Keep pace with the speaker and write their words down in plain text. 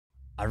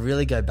I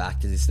really go back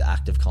to this, the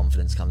act of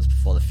confidence comes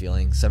before the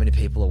feeling. So many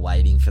people are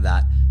waiting for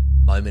that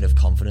moment of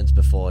confidence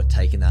before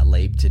taking that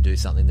leap to do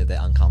something that they're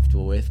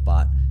uncomfortable with,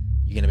 but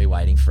you're going to be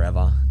waiting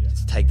forever. Yeah.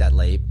 Just take that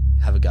leap,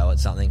 have a go at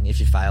something. If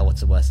you fail, what's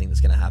the worst thing that's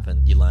going to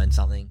happen? You learn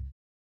something.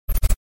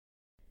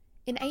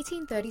 In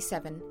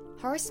 1837,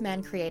 Horace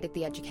Mann created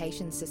the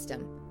education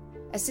system,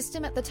 a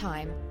system at the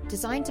time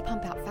designed to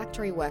pump out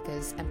factory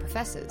workers and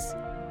professors.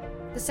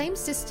 The same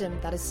system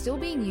that is still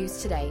being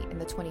used today in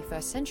the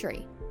 21st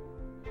century.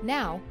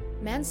 Now,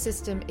 Mann's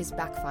system is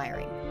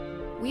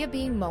backfiring. We are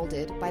being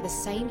moulded by the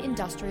same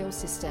industrial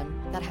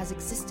system that has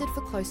existed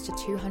for close to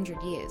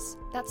 200 years.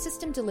 That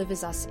system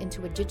delivers us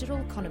into a digital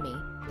economy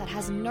that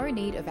has no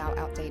need of our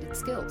outdated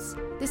skills.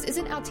 This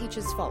isn't our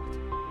teachers' fault.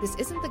 This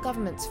isn't the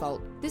government's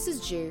fault. This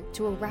is due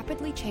to a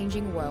rapidly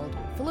changing world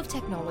full of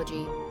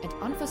technology and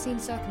unforeseen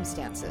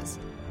circumstances.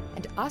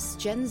 And us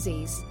Gen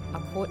Zs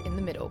are caught in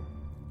the middle.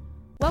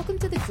 Welcome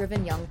to the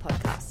Driven Young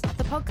Podcast,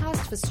 the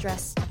podcast for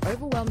stressed,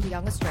 overwhelmed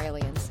young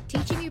Australians,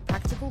 teaching you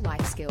practical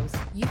life skills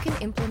you can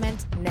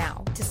implement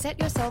now to set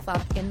yourself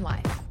up in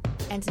life.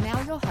 And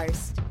now your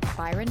host,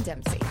 Byron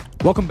Dempsey.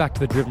 Welcome back to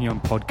the Driven Young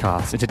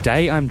Podcast, and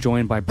today I'm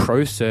joined by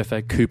pro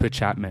surfer Cooper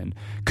Chapman.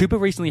 Cooper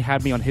recently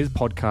had me on his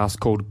podcast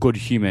called Good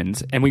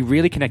Humans, and we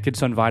really connected,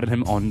 so I invited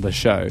him on the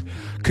show.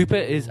 Cooper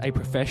is a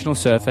professional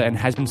surfer and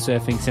has been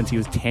surfing since he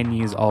was 10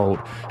 years old.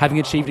 Having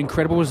achieved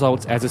incredible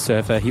results as a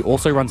surfer, he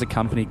also runs a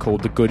company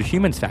called the Good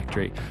Humans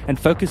Factory and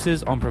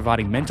focuses on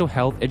providing mental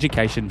health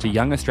education to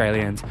young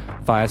Australians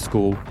via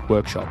school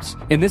workshops.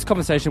 In this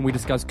conversation, we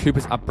discuss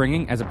Cooper's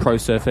upbringing as a pro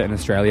surfer in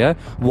Australia,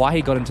 why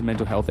he got into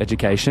mental health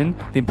education,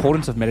 the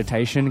importance of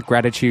meditation,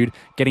 gratitude,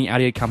 getting out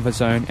of your comfort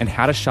zone, and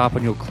how to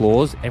sharpen your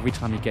claws every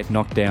time you get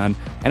knocked down,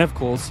 and of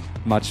course,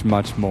 much,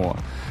 much more.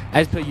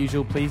 As per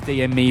usual, please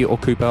DM me or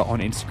Cooper on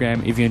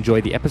Instagram if you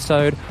enjoyed the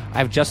episode.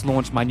 I've just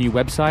launched my new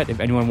website if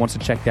anyone wants to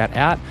check that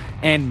out,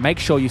 and make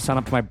sure you sign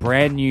up to my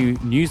brand new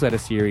newsletter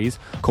series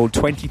called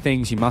 20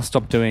 Things You Must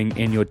Stop Doing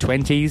in Your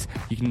 20s.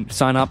 You can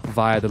sign up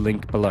via the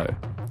link below.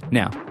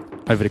 Now,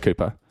 over to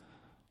Cooper.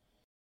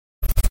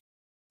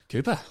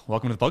 Cooper,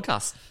 welcome to the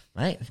podcast.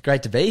 Mate,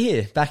 great to be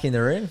here. Back in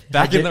the room.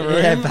 Back in the room?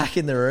 Yeah, back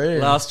in the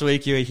room. Last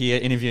week you were here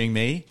interviewing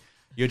me.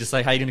 You were just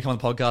like, hey, you going to come on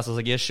the podcast? I was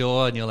like, yeah,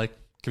 sure. And you're like,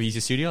 can we use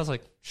your studio? I was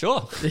like,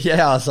 sure.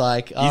 Yeah, I was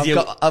like,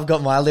 I've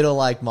got my little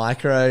like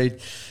micro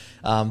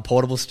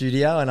portable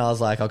studio, and I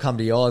was like, I'll come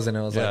to yours, and it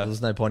was like,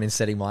 there's no point in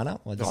setting mine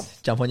up. I'll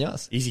just jump on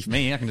yours. Easy for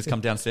me. I can just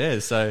come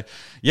downstairs. So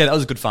yeah, that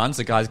was good fun.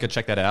 So guys, go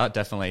check that out.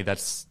 Definitely.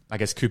 That's, I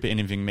guess, Cooper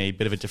interviewing me,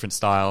 bit of a different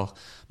style,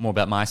 more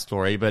about my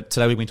story. But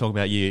today we've been talking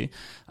about you.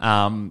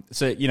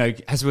 So, you know,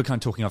 as we were kind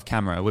of talking off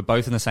camera, we're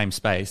both in the same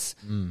space.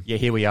 Yeah,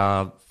 here we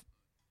are.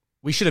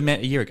 We should have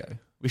met a year ago.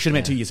 We should have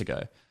met 2 years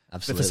ago.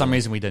 Absolutely. But for some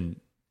reason we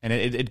didn't. And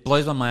it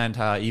blows my mind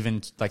how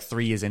even like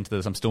 3 years into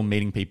this, I'm still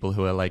meeting people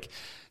who are like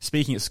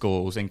speaking at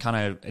schools and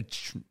kind of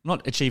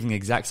not achieving the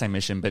exact same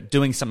mission, but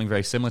doing something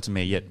very similar to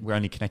me, yet we're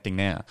only connecting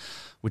now,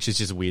 which is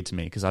just weird to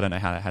me because I don't know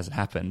how that hasn't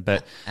happened.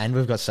 And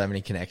we've got so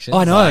many connections.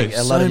 I know. Like, a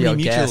so lot of your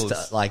many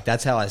guests, like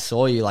that's how I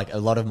saw you. Like a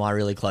lot of my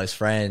really close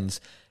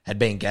friends had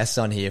been guests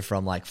on here,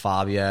 from like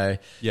Fabio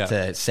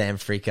to Sam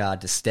Fricker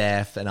to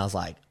Steph. And I was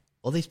like,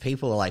 all these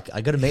people are like,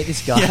 I got to meet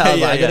this guy.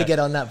 I got to get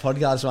on that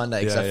podcast one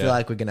day because I feel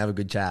like we can have a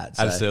good chat.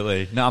 So.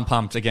 Absolutely. No, I'm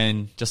pumped.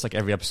 Again, just like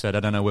every episode,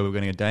 I don't know where we're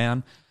going to get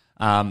down.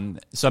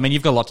 So, I mean,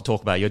 you've got a lot to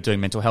talk about. You're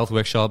doing mental health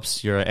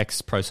workshops. You're an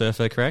ex-pro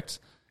surfer, correct?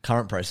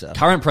 Current pro surfer.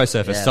 Current pro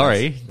surfer. Yeah,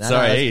 sorry.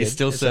 You're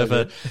still it's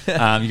surfer.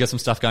 You got some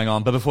stuff going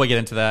on. But before we get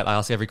into that, I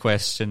ask every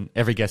guest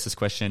this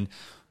question.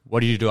 What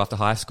did you do after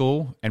high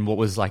school? And what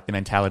was like the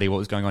mentality? What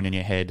was going on in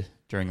your head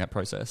during that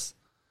process?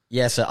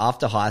 Yeah, so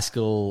after high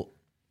school,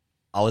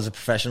 I was a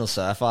professional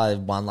surfer. I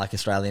won like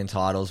Australian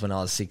titles when I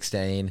was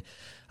 16,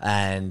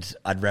 and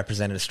I'd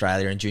represented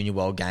Australia in Junior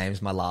World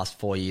Games my last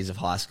 4 years of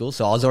high school.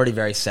 So I was already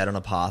very set on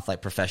a path,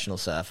 like professional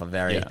surfer,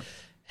 very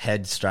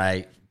head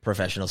straight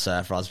professional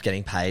surfer. I was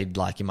getting paid,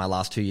 like in my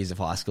last 2 years of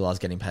high school, I was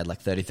getting paid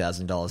like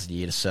 $30,000 a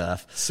year to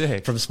surf.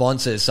 Sick. From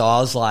sponsors. So I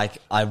was like,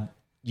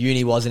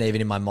 uni wasn't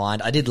even in my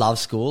mind. I did love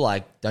school.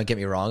 Like, don't get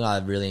me wrong. I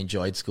really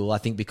enjoyed school. I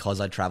think because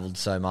I traveled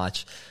so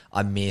much,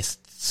 I missed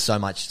so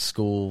much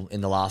school in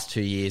the last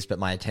 2 years, but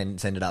my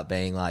attendance ended up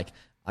being like,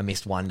 I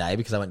missed one day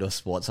because I went to a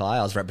sports high.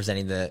 I was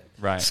representing the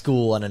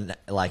school on an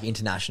like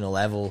international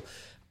level.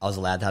 I was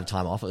allowed to have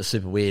time off. It was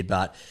super weird,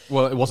 but...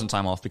 Well, it wasn't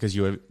time off because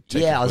you were...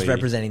 Yeah, I was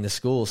representing the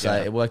school, so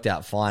it worked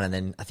out fine. And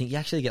then I think you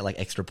actually get like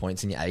extra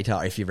points in your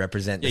ATAR if you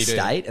represent the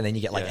state, and then you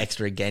get like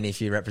extra again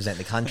if you represent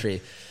the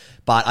country.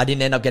 But I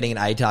didn't end up getting an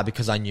ATAR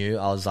because I knew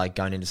I was like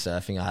going into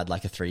surfing. I had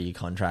like a 3-year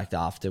contract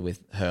after with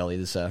Hurley,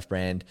 the surf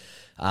brand.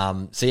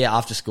 So yeah,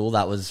 after school,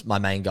 that was my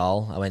main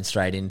goal. I went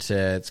straight into,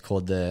 it's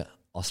called the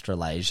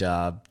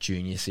Australasia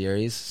Junior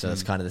Series. So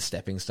it's kind of the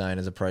stepping stone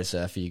as a pro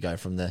surfer. You go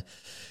from the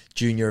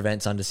junior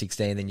events under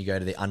 16, then you go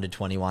to the under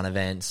 21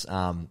 events.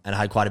 And I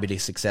had quite a bit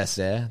of success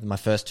there. My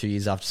first 2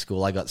 years after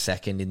school, I got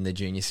second in the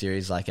junior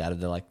series, like out of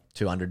the like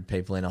 200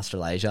 people in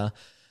Australasia.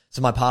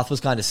 So my path was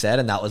kind of set,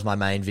 and that was my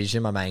main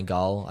vision, my main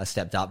goal. I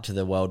stepped up to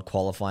the world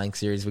qualifying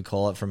series, we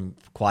call it, from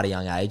quite a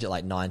young age. At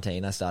like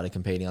 19, I started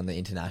competing on the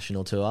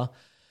international tour.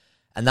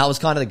 And that was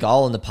kind of the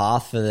goal and the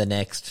path for the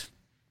next,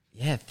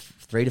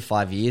 3 to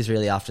 5 years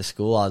really after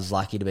school. I was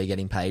lucky to be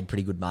getting paid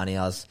pretty good money.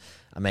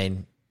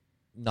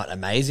 Not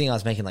amazing. I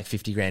was making like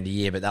 50 grand a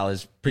year, but that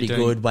was pretty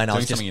good when I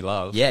was something you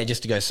love. Yeah,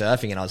 just to go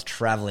surfing, and I was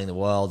traveling the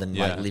world and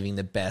like living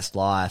the best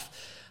life.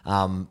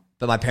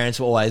 But my parents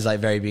were always like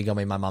very big on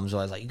me. My mum's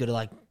always like, you got to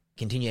like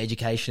continue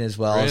education as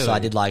well. Really? So I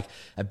did like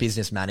a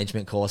business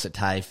management course at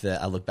TAFE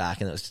that I look back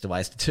and it was just a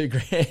waste of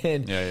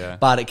 $2,000. Yeah.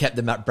 But it kept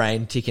the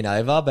brain ticking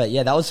over. But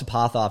yeah, that was the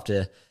path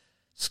after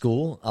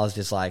school. I was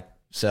just like,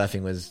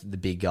 surfing was the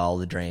big goal,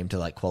 the dream to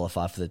like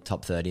qualify for the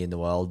top 30 in the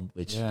world,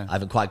 which I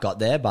haven't quite got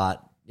there,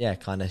 but yeah,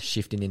 kind of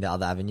shifting into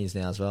other avenues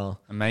now as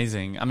well.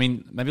 Amazing. I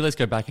mean, maybe let's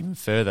go back even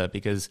further,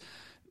 because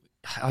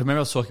I remember I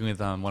was talking with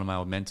one of my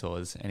old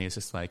mentors, and he was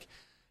just like,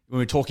 when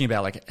we were talking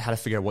about like how to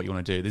figure out what you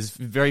want to do,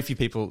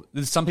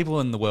 there's some people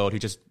in the world who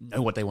just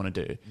know what they want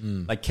to do.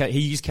 Like he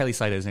used Kelly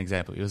Slater as an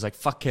example. He was like,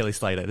 fuck Kelly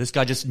Slater. This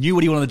guy just knew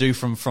what he wanted to do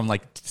from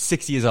like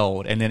 6 years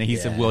old, and then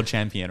he's a world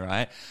champion,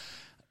 right?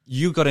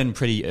 You got in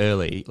pretty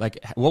early.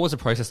 Like, what was the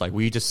process like?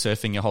 Were you just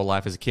surfing your whole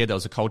life as a kid? That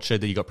was a culture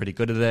that you got pretty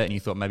good at it, and you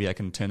thought maybe I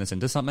can turn this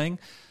into something?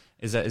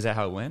 Is that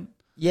how it went?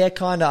 Yeah,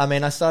 kind of. I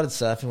mean, I started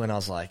surfing when I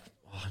was like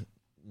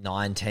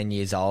 9, 10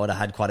 years old. I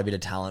had quite a bit of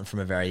talent from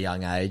a very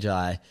young age.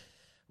 I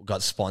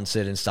got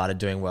sponsored and started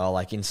doing well.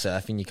 Like in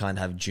surfing, you kind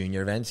of have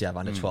junior events. You have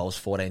under 12s,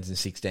 14s and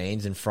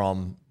 16s. And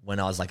from when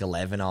I was like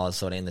 11, I was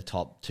sort of in the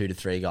top 2 to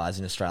 3 guys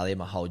in Australia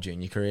my whole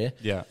junior career.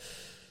 Yeah.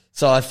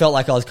 So I felt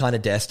like I was kind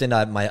of destined.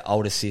 My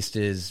older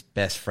sister's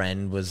best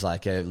friend was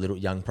like a little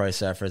young pro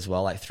surfer as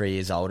well, like 3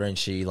 years older, and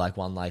she like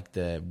won like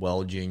the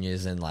world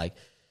juniors, and like,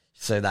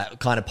 so that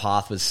kind of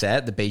path was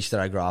set. The beach that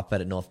I grew up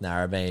at North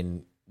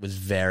Narrabeen was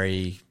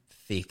very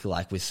thick,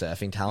 like with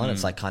surfing talent.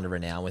 It's like kind of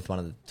renowned with one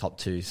of the top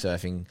 2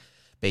 surfing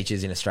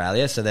beaches in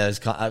Australia. So there was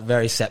a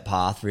very set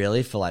path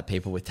really for like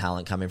people with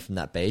talent coming from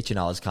that beach, and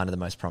I was kind of the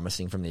most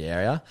promising from the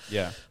area.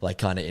 Yeah. Like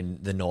kind of in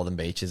the northern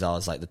beaches, I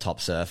was like the top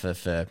surfer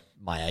for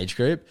my age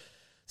group.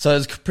 So it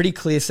was a pretty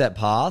clear set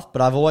path,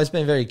 but I've always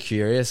been very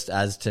curious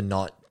as to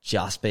not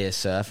just be a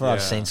surfer.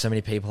 I've seen so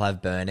many people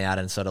have burnout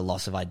and sort of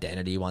loss of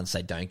identity once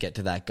they don't get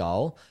to that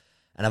goal.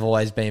 And I've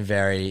always been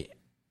very,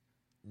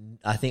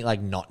 I think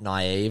like not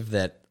naive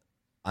that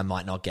I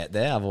might not get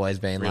there. I've always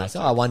been realistic.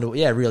 Like, I wonder,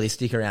 really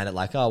stick around it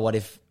like, what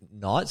if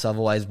not? So I've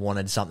always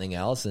wanted something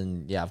else,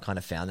 and I've kind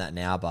of found that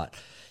now. But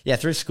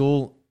through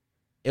school,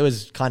 it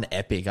was kind of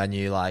epic. I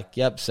knew like,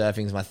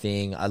 surfing's my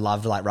thing. I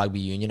loved like rugby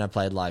union. I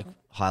played like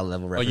high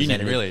level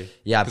representative. Union, really?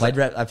 Yeah,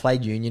 I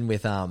played union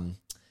with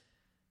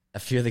a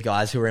few of the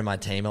guys who were in my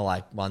team are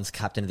like, one's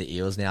captain of the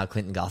Eels now,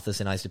 Clinton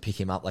Gutherson. I used to pick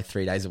him up like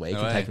 3 days a week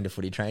and take him to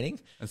footy training.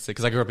 That's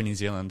because I grew up in New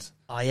Zealand.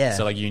 Oh yeah.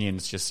 So like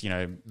union's just,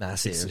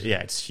 massive.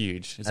 It's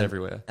huge. It's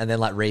everywhere. And then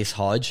like Reece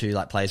Hodge, who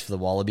like plays for the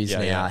Wallabies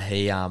now,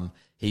 he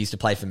used to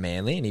play for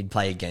Manly, and he'd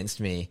play against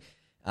me.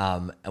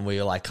 And we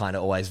were like kind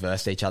of always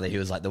versed each other. He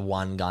was like the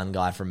one gun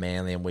guy from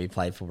Manly, and we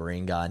played for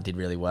Warringah and did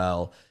really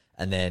well.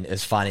 And then it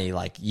was funny,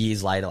 like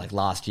years later, like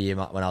last year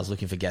when I was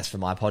looking for guests for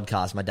my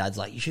podcast, my dad's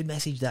like, you should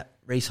message that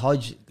Reece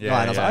Hodge guy. And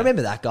I was like, I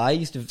remember that guy. He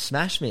used to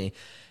smash me.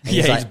 And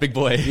he's a big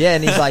boy. Yeah,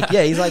 and he's like,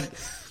 he's like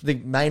the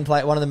main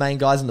player, one of the main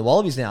guys in the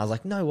Wallabies now. I was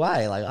like, no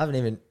way. Like I haven't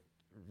even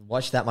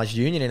watched that much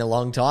union in a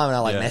long time. And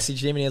I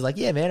messaged him, and he was like,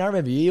 yeah, man, I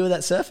remember you were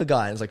that surfer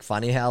guy. And it's like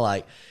funny how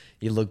like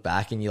you look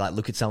back and you like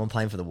look at someone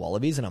playing for the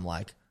Wallabies, and I'm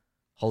like,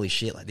 holy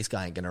shit, like this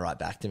guy ain't going to write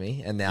back to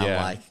me. And now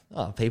I'm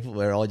like, people,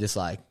 we're all just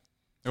like,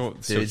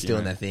 dudes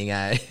doing their thing,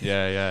 eh?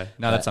 Yeah.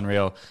 No, that's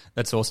unreal.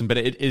 That's awesome. But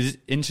it is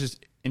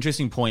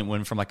interesting point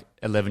when from like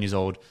 11 years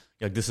old,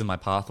 you're like, this is my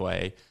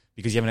pathway,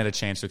 because you haven't had a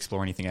chance to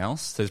explore anything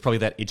else. So there's probably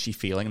that itchy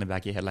feeling in the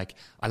back of your head, like,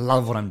 I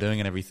love what I'm doing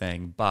and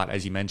everything, but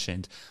as you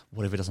mentioned,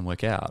 what if it doesn't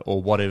work out?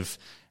 Or what if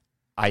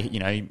I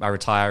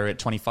retire at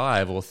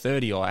 25 or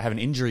 30, or I have an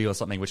injury or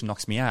something which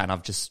knocks me out,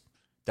 and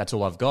that's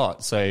all I've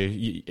got. So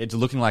it's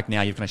looking like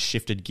now you've kind of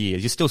shifted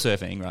gears. You're still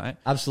surfing, right?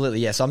 Absolutely,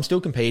 yeah. So I'm still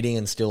competing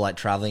and still like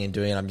traveling and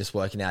doing it. I'm just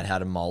working out how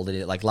to mold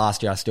it. Like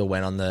last year I still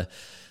went on the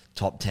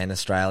top 10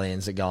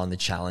 Australians that go on the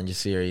Challenger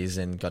series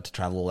and got to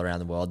travel all around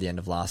the world the end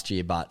of last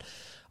year. But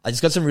I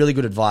just got some really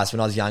good advice when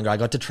I was younger. I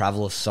got to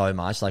travel so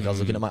much. Like I was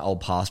looking at my old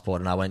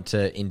passport, and I went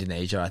to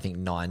Indonesia, I think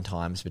 9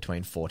 times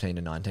between 14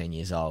 and 19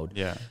 years old.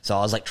 Yeah. So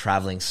I was like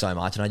traveling so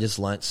much, and I just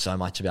learnt so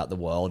much about the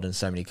world and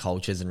so many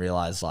cultures, and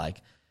realized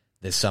like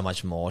there's so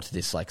much more to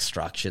this like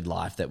structured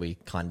life that we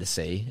kind of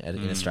see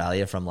in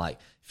Australia, from like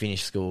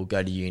finish school,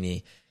 go to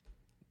uni,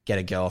 get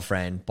a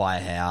girlfriend, buy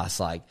a house.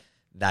 Like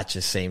that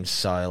just seemed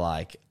so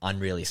like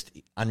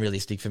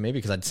unrealistic for me,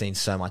 because I'd seen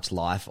so much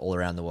life all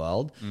around the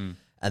world.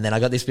 And then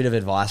I got this bit of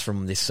advice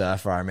from this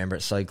surfer. I remember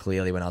it so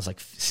clearly when I was like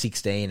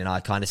 16, and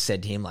I kind of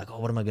said to him like,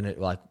 what am I going to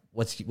like,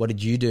 what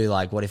did you do?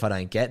 Like, what if I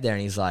don't get there?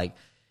 And he's like,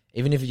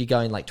 even if you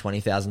go in like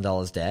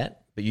 $20,000 debt,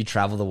 but you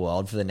travel the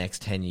world for the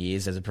next 10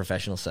 years as a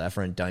professional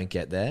surfer and don't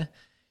get there,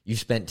 you've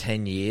spent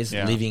 10 years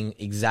living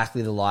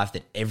exactly the life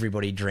that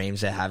everybody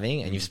dreams they're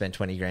having, and you've spent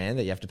 20 grand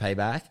that you have to pay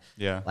back.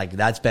 Yeah. Like,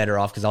 that's better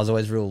off, because I was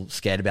always real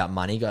scared about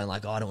money, going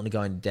like, oh, I don't want to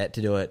go into debt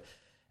to do it.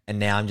 And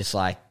now I'm just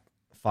like,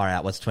 far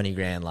out, what's 20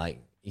 grand? Like,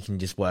 you can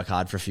just work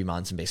hard for a few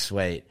months and be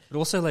sweet. But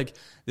also, like,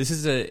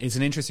 it's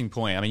an interesting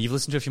point. I mean, you've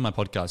listened to a few of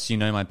my podcasts, you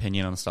know my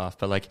opinion on stuff,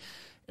 but like,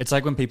 it's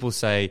like when people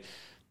say,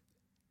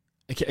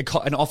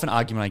 an often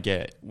argument I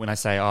get when I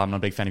say, oh, I'm not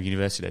a big fan of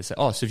university, they say,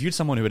 oh, so if you had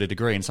someone who had a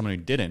degree and someone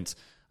who didn't,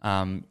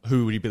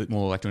 who would you be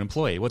more like to an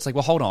employee? Well, it's like,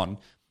 well, hold on.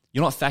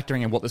 You're not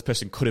factoring in what this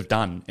person could have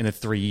done in the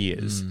 3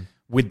 years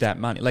with that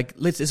money. Like,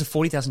 it's a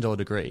 $40,000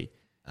 degree.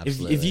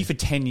 If you for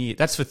 10 years,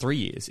 that's for 3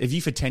 years. If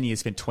you for 10 years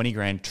spent 20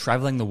 grand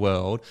traveling the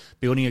world,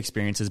 building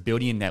experiences,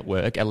 building a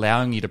network,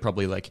 allowing you to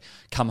probably like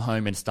come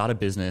home and start a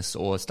business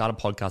or start a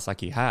podcast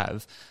like you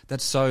have,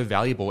 that's so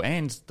valuable.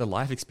 And the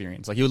life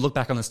experience. Like, you would look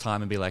back on this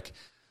time and be like,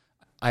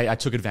 I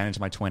took advantage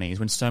of my 20s,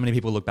 when so many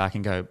people look back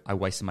and go, I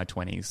wasted my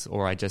 20s,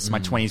 or my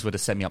 20s would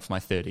have set me up for my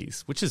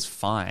 30s, which is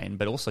fine,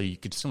 but also you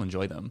could still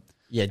enjoy them.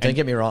 Yeah, don't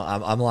get me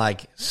wrong. I'm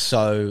like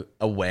so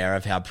aware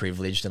of how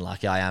privileged and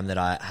lucky I am that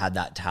I had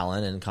that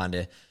talent and kind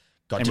of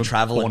got to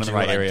travel. Born in the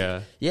right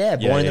area. Yeah,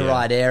 born in the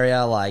right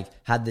area, like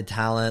had the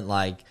talent.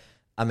 Like,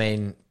 I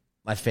mean,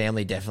 my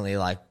family definitely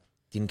like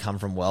didn't come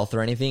from wealth or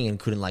anything and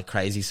couldn't like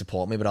crazy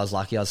support me, but I was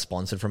lucky I was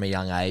sponsored from a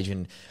young age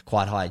and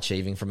quite high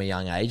achieving from a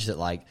young age, that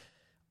like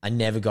I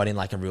never got in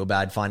like a real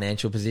bad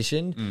financial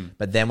position.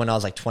 But then when I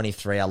was like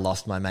 23, I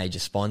lost my major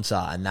sponsor,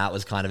 and that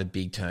was kind of a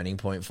big turning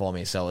point for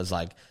me. So it was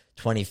like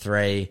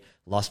 23,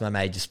 lost my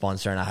major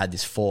sponsor, and I had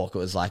this fork. It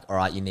was like, all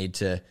right, you need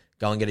to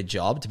go and get a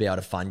job to be able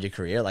to fund your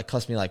career. It like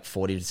cost me like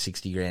 40 to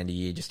 60 grand a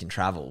year just in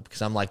travel,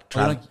 because I'm like,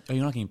 you're not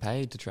getting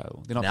paid to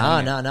travel? They're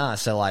not No.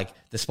 So like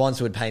the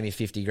sponsor would pay me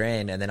 50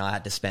 grand, and then I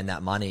had to spend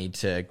that money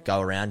to go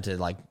around to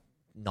like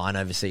 9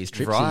 overseas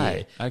trips a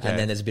year. Okay. And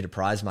then there's a bit of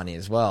prize money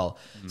as well.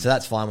 So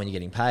that's fine when you're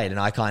getting paid. And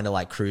I kind of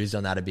like cruised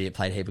on that a bit,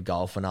 played a heap of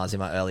golf when I was in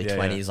my early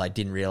 20s. Like,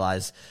 didn't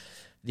realize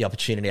the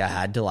opportunity I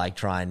had to like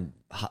try and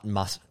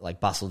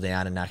bustle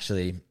down and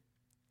actually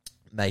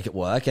make it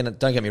work. And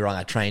don't get me wrong,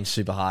 I trained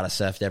super hard. I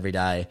surfed every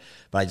day,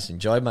 but I just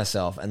enjoyed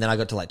myself. And then I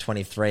got to like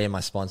 23, and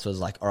my sponsor was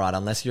like, all right,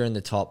 unless you're in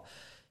the top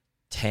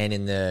 10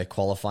 in the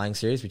qualifying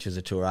series, which was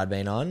a tour I'd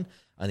been on,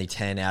 only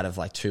 10 out of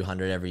like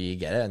 200 every year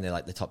get it, and they're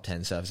like the top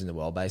 10 surfers in the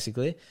world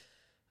basically.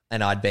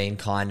 And I'd been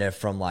kind of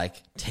from like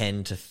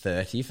 10 to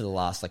 30 for the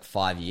last like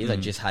 5 years. I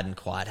just hadn't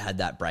quite had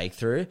that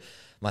breakthrough.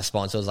 My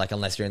sponsor was like,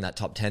 unless you're in that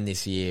top 10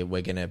 this year,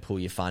 we're going to pull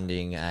your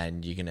funding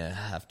and you're going to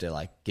have to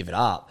like give it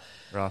up.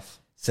 Rough.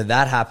 So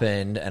that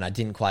happened, and I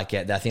didn't quite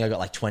get that. I think I got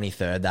like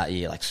 23rd that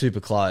year, like super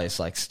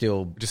close, like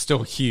still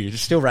huge,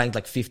 still ranked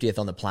like 50th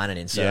on the planet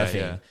in surfing.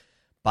 Yeah.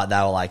 But they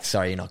were like,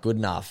 sorry, you're not good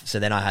enough. So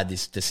then I had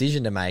this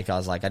decision to make. I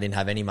was like, I didn't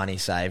have any money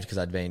saved because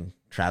I'd been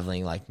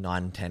traveling like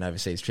 9, 10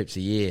 overseas trips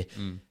a year.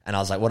 And I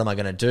was like, what am I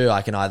going to do?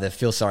 I can either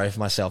feel sorry for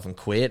myself and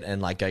quit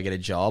and like go get a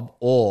job,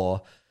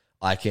 or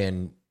I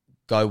can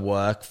go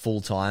work full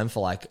time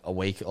for like a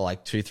week or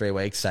like 2-3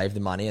 weeks, save the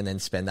money, and then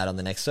spend that on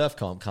the next surf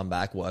comp, come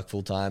back, work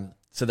full time.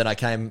 So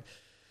that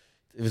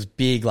it was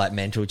big like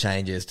mental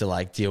changes to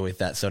like deal with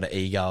that sort of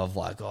ego of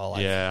like, oh,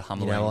 like,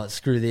 humbling. You know what,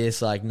 screw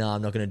this. Like, no,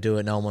 I'm not going to do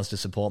it. No one wants to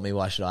support me.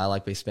 Why should I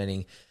like be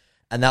spending?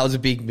 And that was a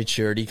big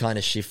maturity kind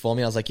of shift for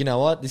me. I was like, you know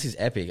what, this is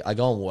epic. I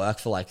go and work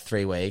for like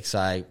 3 weeks.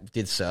 I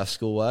did surf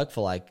school work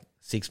for like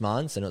 6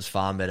 months, and it was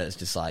fun, but it's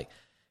just like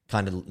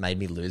kind of made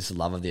me lose the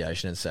love of the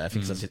ocean and surfing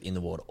because I was just in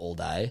the water all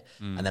day.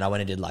 And then I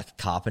went and did like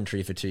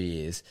carpentry for 2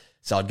 years.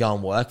 So I'd go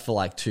and work for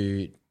like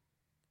 2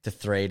 to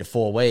 3 to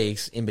 4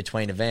 weeks in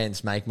between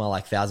events, make my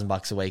like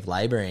 $1,000 a week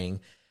laboring.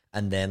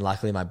 And then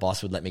luckily my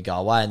boss would let me go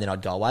away, and then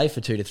I'd go away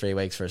for 2 to 3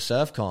 weeks for a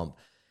surf comp.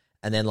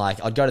 And then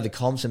like I'd go to the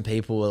comps, and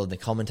people, the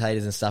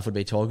commentators and stuff would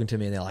be talking to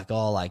me, and they're like,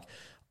 oh, like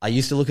I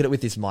used to look at it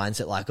with this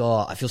mindset, like,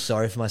 oh, I feel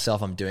sorry for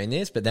myself, I'm doing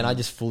this. But then I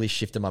just fully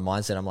shifted my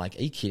mindset. I'm like,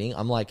 are you kidding?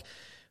 I'm like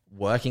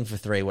working for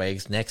 3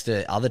 weeks next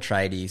to other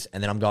tradies,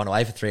 and then I'm going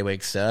away for 3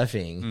 weeks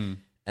surfing.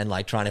 And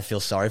like trying to feel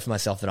sorry for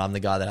myself that I'm the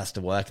guy that has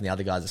to work and the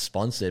other guys are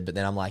sponsored. But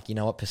then I'm like, you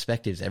know what?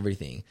 Perspective's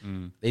everything.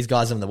 These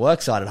guys on the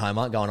work side at home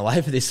aren't going away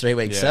for this 3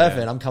 week surfing.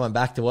 Yeah. I'm coming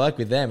back to work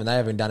with them, and they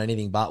haven't done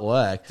anything but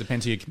work.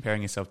 Depends who you're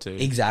comparing yourself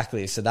to.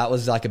 Exactly. So that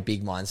was like a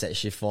big mindset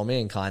shift for me,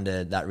 and kind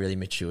of that really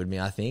matured me.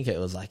 I think it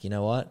was like, you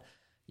know what?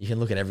 You can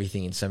look at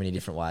everything in so many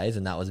different ways.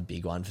 And that was a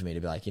big one for me to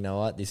be like, you know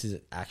what? This is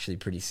actually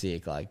pretty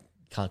sick. Like,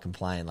 can't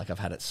complain. Like, I've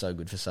had it so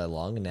good for so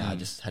long, and now I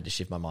just had to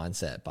shift my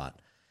mindset. But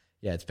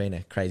yeah, it's been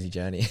a crazy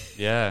journey.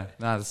 Yeah,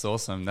 no, that's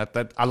awesome.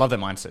 That I love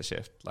that mindset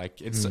shift. Like,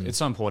 it's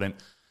so important.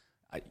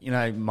 You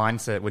know,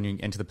 mindset when you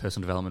enter the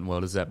personal development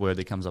world is that word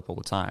that comes up all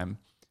the time,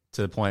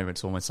 to the point where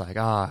it's almost like,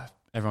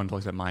 everyone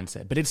talks about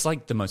mindset, but it's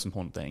like the most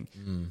important thing.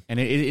 And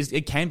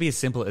it can be as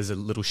simple as a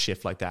little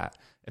shift like that,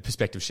 a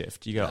perspective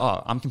shift. You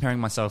go, I'm comparing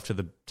myself to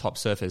the top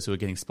surfers who are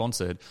getting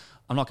sponsored.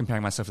 I'm not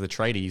comparing myself to the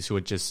tradies who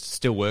are just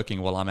still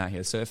working while I'm out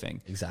here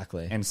surfing.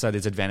 Exactly. And so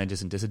there's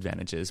advantages and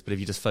disadvantages, but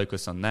if you just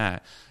focus on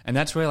that, and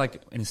that's where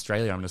like in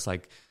Australia, I'm just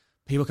like,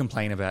 people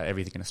complain about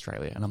everything in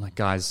Australia. And I'm like,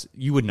 guys,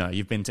 you would know.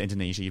 You've been to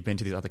Indonesia. You've been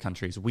to these other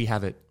countries. We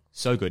have it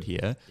so good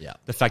here. Yeah.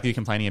 The fact that you're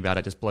complaining about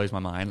it just blows my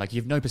mind. Like,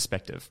 you have no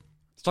perspective.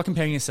 Stop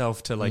comparing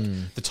yourself to like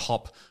the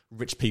top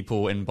rich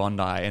people in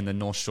Bondi and the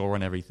North Shore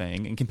and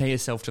everything, and compare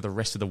yourself to the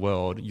rest of the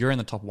world. You're in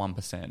the top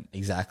 1%.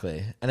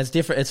 Exactly. And it's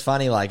different. It's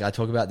funny. Like, I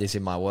talk about this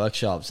in my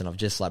workshops, and I've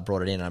just like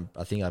brought it in.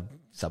 I think I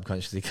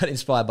subconsciously got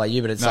inspired by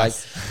you, but it's like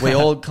we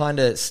all kind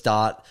of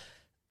start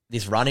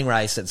this running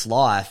race that's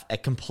life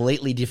at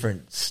completely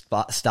different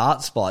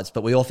start spots,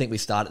 but we all think we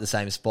start at the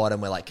same spot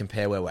and we're like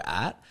compare where we're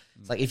at.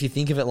 It's like, if you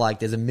think of it like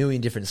there's a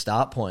million different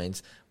start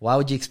points, why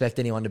would you expect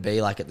anyone to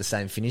be like at the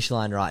same finish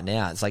line right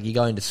now? It's like you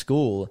go into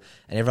school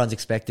and everyone's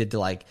expected to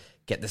like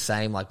get the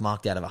same, like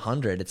marked out of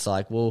 100. It's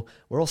like, well,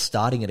 we're all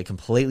starting at a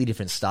completely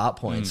different start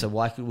point. So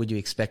why would you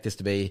expect us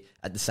to be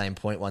at the same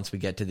point once we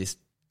get to this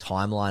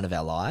timeline of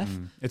our life?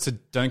 It's a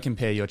don't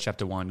compare your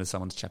chapter 1 to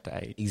someone's chapter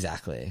 8.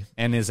 Exactly.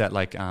 And there's that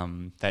like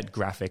that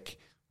graphic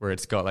where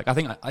it's got like, I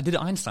think I did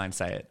Einstein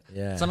say it.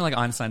 Yeah. Something like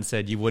Einstein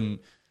said you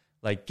wouldn't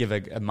like give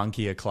a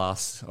monkey a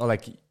class, or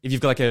like if you've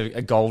got like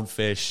a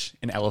goldfish,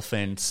 an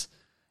elephant,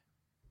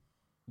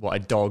 a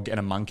dog and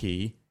a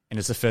monkey, and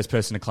it's the first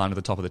person to climb to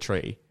the top of the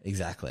tree.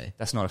 Exactly.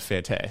 That's not a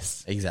fair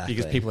test. Exactly.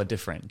 Because people are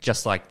different,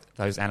 just like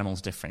those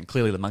animals different.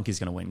 Clearly the monkey's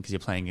going to win because you're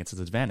playing against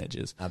its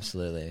advantages.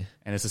 Absolutely.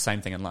 And it's the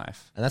same thing in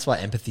life. And that's why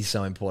empathy is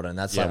so important.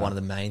 That's like one of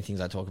the main things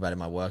I talk about in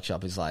my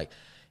workshop is like,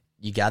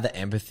 you gather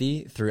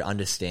empathy through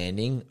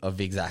understanding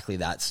of exactly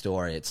that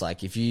story. It's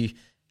like, if you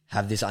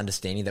have this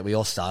understanding that we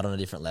all start on a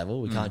different level,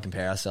 we can't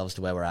compare ourselves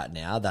to where we're at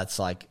now. That's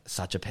like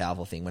such a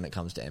powerful thing when it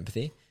comes to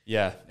empathy.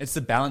 Yeah, it's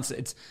the balance.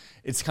 It's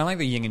kind of like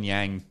the yin and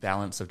yang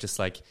balance of just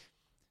like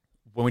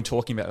when we're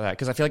talking about that.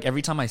 Because I feel like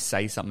every time I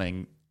say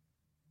something,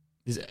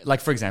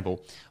 like for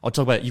example, I'll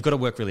talk about you've got to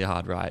work really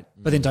hard, right?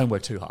 But then don't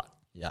work too hard.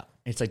 Yeah.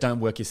 It's like, don't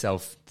work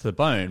yourself to the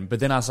bone. But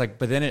then I was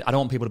like, I don't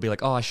want people to be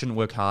like, oh, I shouldn't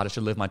work hard. I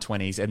should live my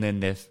 20s. And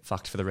then they're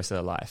fucked for the rest of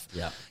their life.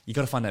 Yeah. You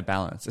got to find that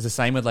balance. It's the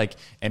same with like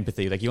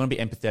empathy. Like you want to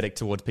be empathetic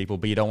towards people,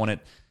 but you don't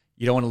want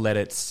to let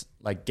it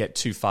like get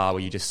too far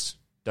where you just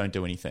don't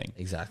do anything.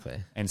 Exactly.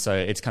 And so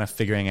it's kind of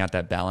figuring out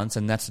that balance.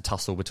 And that's the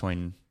tussle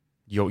between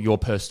your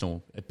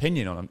personal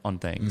opinion on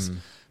things.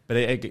 But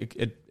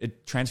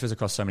it transfers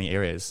across so many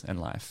areas in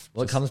life.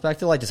 Well, it comes back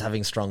to like just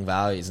having strong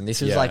values. And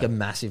this is like a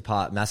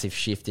massive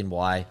shift in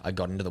why I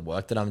got into the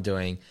work that I'm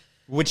doing.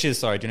 Which is,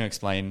 sorry, do you want to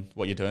explain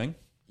what you're doing?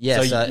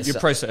 Yeah. So you're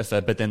pro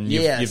surfer, but then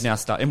you've now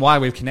started, and why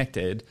we've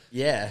connected.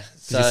 Yeah.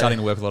 So you're starting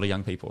to work with a lot of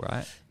young people,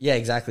 right? Yeah,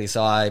 exactly.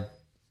 So I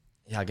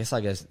guess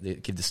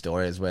give the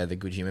story is where the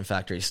Good Human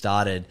Factory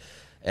started.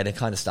 And it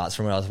kind of starts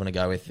from where I was going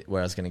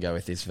to go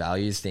with this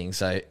values thing.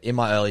 So in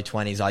my early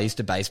 20s, I used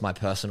to base my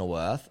personal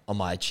worth on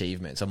my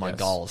achievements, on my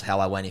goals, how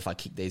I went if I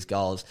kicked these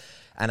goals.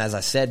 And as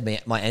I said,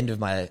 my end of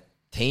my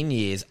teen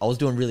years, I was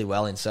doing really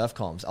well in surf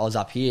comps. I was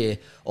up here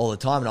all the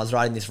time and I was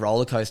riding this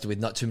roller coaster with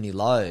not too many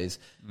lows.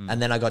 And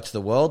then I got to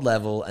the world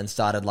level and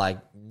started like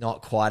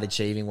not quite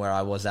achieving where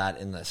I was at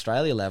in the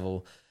Australia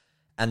level.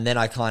 And then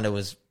I kind of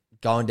was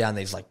going down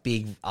these like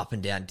big up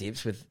and down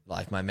dips with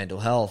like my mental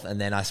health.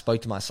 And then I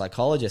spoke to my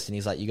psychologist and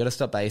he's like, you got to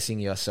stop basing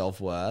your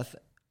self-worth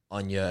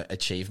on your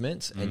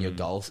achievements and your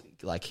goals,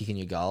 like kicking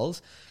your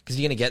goals. Because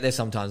you're going to get there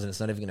sometimes and it's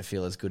not even going to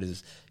feel as good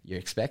as you're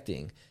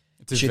expecting.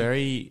 It's a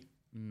very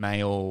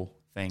male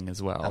thing as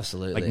well.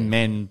 Absolutely. Like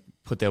men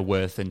put their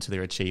worth into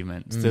their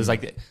achievements. There's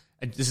like,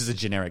 this is a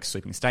generic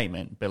sweeping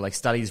statement, but like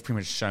studies pretty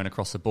much shown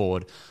across the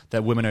board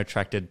that women are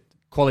attracted,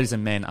 qualities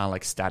in men are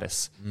like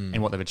status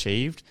and what they've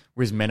achieved,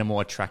 whereas men are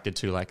more attracted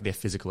to like their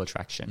physical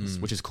attractions,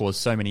 which has caused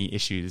so many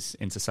issues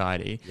in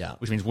society,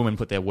 which means women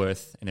put their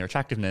worth in their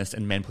attractiveness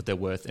and men put their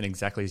worth in,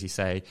 exactly as you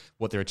say,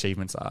 what their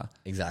achievements are.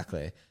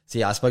 Exactly. So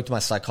yeah, I spoke to my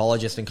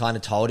psychologist and kind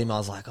of told him, I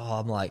was like,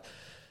 I'm like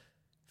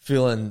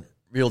feeling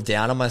real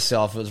down on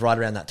myself. It was right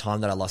around that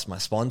time that I lost my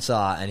sponsor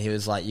and he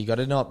was like, you got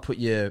to not put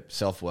your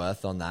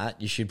self-worth on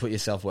that. You should put your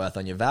self-worth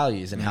on your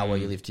values and how well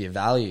you live to your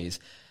values.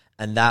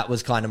 And that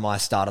was kind of my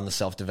start on the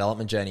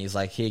self-development journey. He's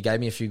like, he gave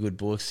me a few good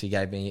books. He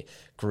gave me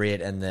Grit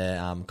and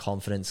the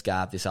Confidence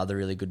Gap, this other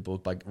really good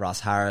book by Russ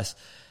Harris,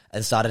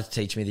 and started to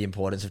teach me the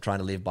importance of trying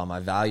to live by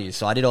my values.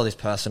 So I did all this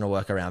personal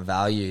work around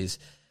values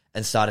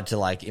and started to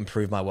like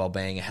improve my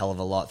well-being a hell of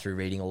a lot through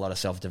reading a lot of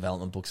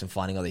self-development books and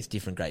finding all these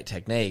different great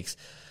techniques.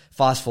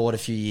 Fast forward a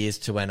few years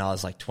to when I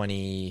was like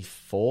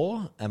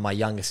 24 and my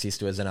younger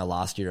sister was in her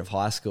last year of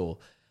high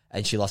school.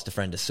 And she lost a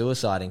friend to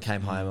suicide and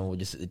came home and we were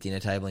just at the dinner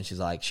table and she's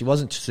like, she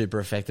wasn't super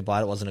affected by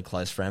it. It wasn't a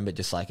close friend, but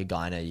just like a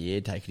guy in her year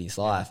taking his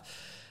life.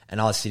 And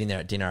I was sitting there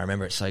at dinner. I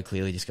remember it so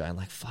clearly just going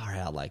like far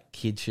out, like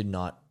kid should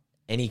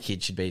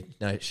be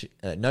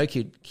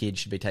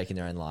taking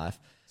their own life.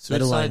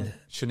 Suicide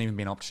shouldn't even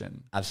be an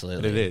option.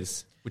 Absolutely. But it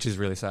is, which is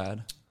really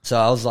sad. So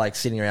I was like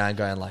sitting around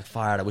going like,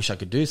 fire out, I wish I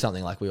could do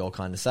something, like we all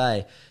kind of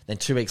say. Then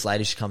 2 weeks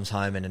later she comes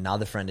home and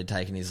another friend had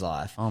taken his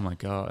life. Oh my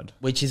God.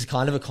 Which is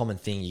kind of a common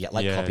thing. You get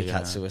like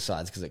copycat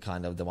suicides because it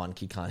kind of the one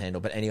kid can't handle.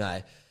 But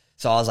anyway,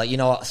 so I was like, you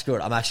know what, screw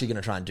it. I'm actually going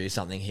to try and do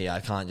something here. I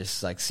can't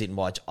just like sit and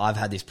watch. I've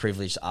had this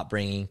privileged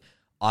upbringing.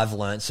 I've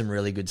learned some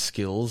really good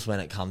skills when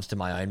it comes to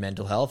my own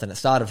mental health. And it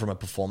started from a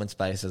performance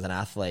base as an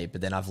athlete, but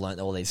then I've learned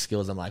all these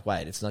skills. I'm like,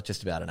 wait, it's not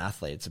just about an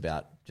athlete. It's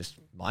about just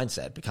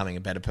mindset, becoming a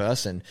better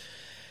person.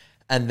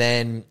 And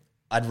then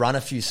I'd run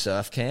a few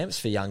surf camps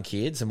for young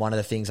kids. And one of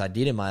the things I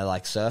did in my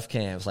like surf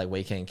camps, like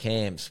weekend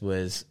camps,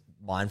 was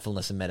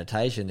mindfulness and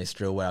meditation, this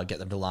drill where I'd get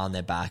them to lie on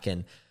their back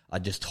and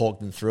I'd just talk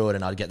them through it,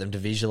 and I'd get them to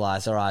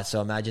visualize, all right, so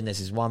imagine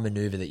this is one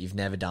maneuver that you've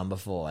never done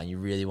before and you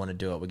really want to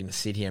do it. We're going to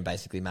sit here and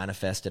basically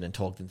manifest it and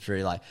talk them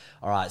through, like,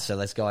 all right, so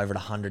let's go over it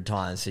 100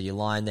 times. So you're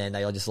lying there and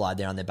they all just lie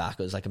there on their back.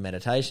 It was like a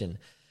meditation.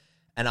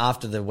 And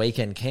after the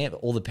weekend camp,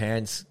 all the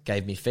parents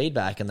gave me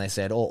feedback and they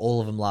said,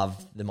 all of them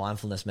love the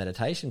mindfulness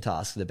meditation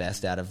tasks the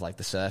best out of like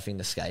the surfing,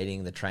 the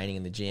skating, the training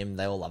in the gym.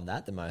 They all love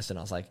that the most. And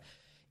I was like,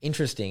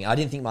 interesting. I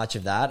didn't think much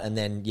of that. And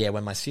then,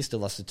 when my sister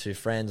lost her 2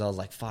 friends, I was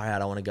like, far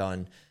out, I want to go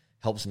and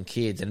help some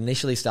kids. It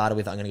initially started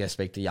with, I'm going to go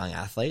speak to young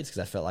athletes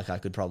because I felt like I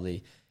could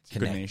probably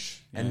connect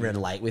and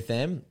relate with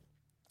them.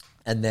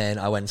 And then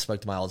I went and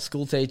spoke to my old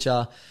school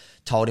teacher,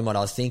 told him what I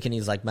was thinking.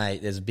 He's like,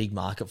 mate, there's a big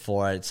market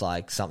for it. It's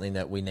like something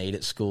that we need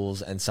at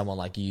schools, and someone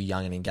like you,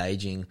 young and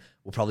engaging,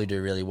 will probably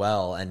do really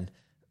well. And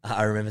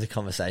I remember the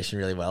conversation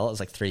really well. It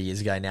was like 3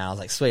 years ago now. I was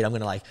like, sweet, I'm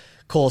going to like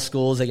call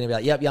schools. They're going to be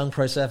like, yep, young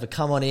pro surfer,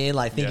 come on in.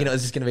 Like thinking it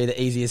was just going to be the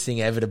easiest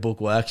thing ever to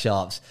book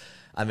workshops.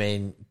 I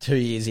mean, 2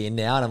 years in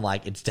now, and I'm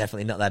like, it's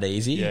definitely not that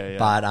easy.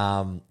 But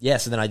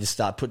so then I just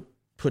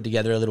put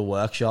together a little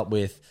workshop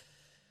with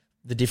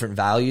the different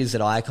values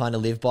that I kind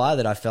of live by,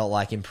 that I felt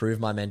like improved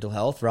my mental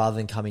health, rather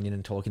than coming in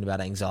and talking about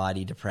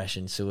anxiety,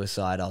 depression,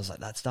 suicide. I was like,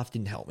 that stuff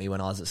didn't help me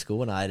when I was at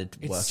school, and I had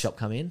a workshop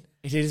come in.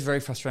 It is very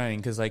frustrating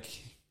because, like,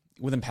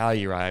 with Empower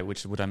You, right, which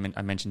is what I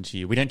mentioned to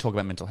you, we don't talk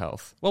about mental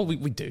health. Well, we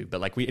do,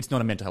 but like it's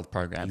not a mental health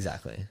program.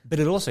 Exactly. But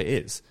it also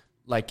is.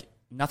 Like,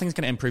 nothing's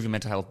going to improve your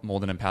mental health more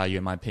than Empower You,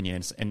 in my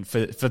opinion, and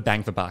for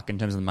bang for buck in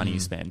terms of the money you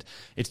spend.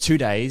 It's 2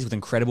 days with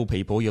incredible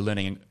people. You're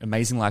learning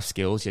amazing life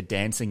skills. You're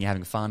dancing. You're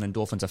having fun.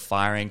 Endorphins are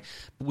firing.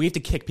 But we have to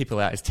kick people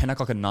out. It's 10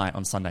 o'clock at night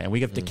on Sunday, and we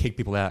have to kick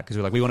people out because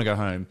we're like, we want to go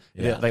home.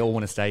 Yeah. They all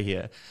want to stay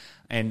here.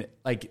 And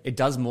like, it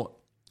does more.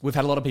 We've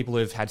had a lot of people who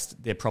have had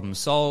their problems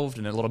solved,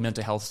 and a lot of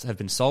mental health have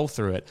been solved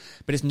through it.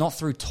 But it's not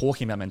through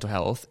talking about mental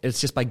health.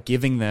 It's just by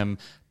giving them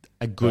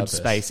a good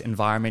space,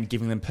 environment,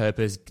 giving them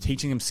purpose,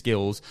 teaching them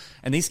skills.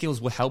 And these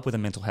skills will help with their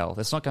mental health.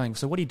 It's not going,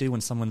 so what do you do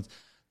when someone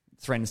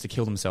threatens to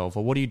kill themselves?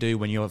 Or what do you do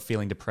when you're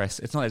feeling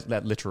depressed? It's not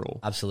that literal.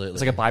 Absolutely.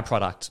 It's like a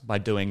byproduct by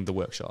doing the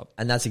workshop.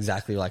 And that's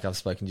exactly, like I've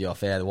spoken to you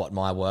off air, what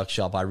my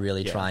workshop I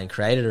really try and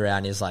create it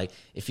around is like,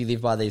 if you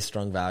live by these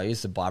strong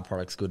values, the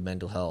byproduct's good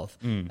mental health.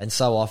 And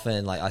so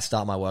often, like, I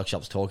start my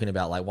workshops talking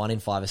about like 1 in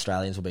 5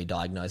 Australians will be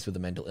diagnosed with a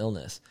mental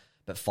illness,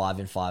 but 5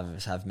 in 5 of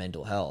us have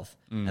mental health.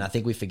 And I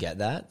think we forget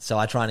that. So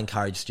I try and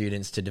encourage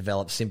students to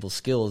develop simple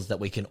skills that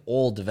we can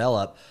all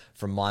develop,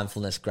 from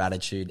mindfulness,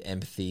 gratitude,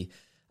 empathy,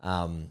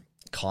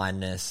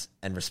 kindness,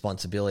 and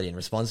responsibility. And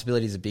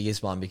responsibility is the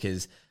biggest one,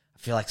 because I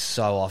feel like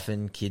so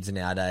often kids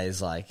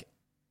nowadays like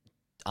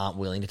aren't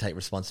willing to take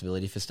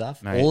responsibility for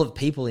stuff. Mate. All of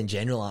people in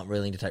general aren't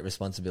willing to take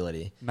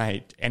responsibility.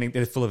 Mate, and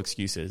they're full of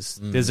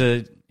excuses.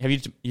 Have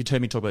you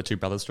heard me talk about the 2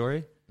 brothers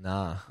story?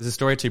 Nah. There's a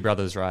story of 2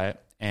 brothers, right?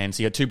 And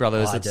so you got 2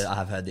 brothers. I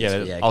have heard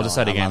this. Yeah, I'll just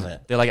say it again.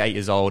 They're like 8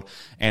 years old,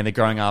 and they're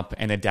growing up,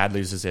 and their dad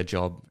loses their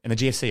job. And the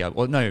GFC,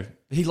 well, no,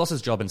 he lost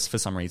his job for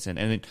some reason.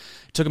 And it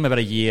took him about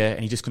a year,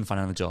 and he just couldn't find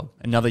another job.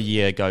 Another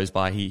year goes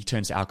by. He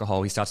turns to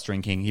alcohol. He starts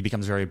drinking. He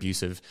becomes very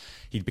abusive.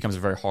 He becomes a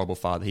very horrible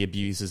father. He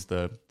abuses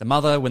the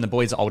mother. When the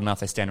boys are old enough,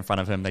 they stand in front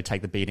of him. They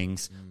take the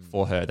beatings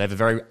for her. They have a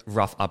very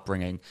rough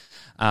upbringing.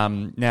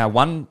 Now,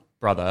 one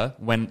brother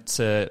went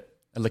to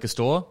a liquor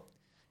store,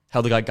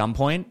 held the guy at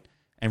gunpoint,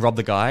 and robbed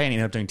the guy, and he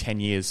ended up doing 10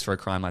 years for a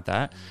crime like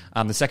that.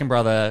 The second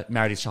brother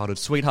married his childhood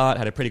sweetheart,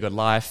 had a pretty good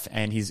life,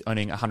 and he's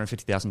earning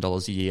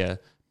 $150,000 a year.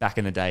 Back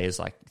in the day is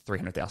like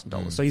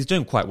 $300,000. So he's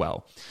doing quite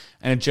well.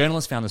 And a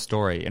journalist found the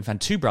story and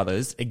found 2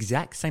 brothers,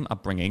 exact same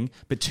upbringing,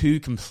 but 2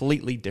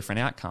 completely different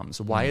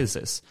outcomes. Why is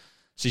this?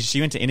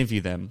 She went to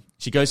interview them.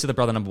 She goes to the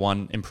brother number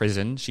 1 in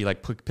prison. She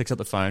like picks up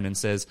the phone and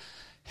says,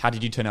 how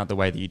did you turn out the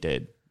way that you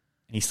did?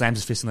 And he slams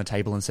his fist on the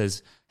table and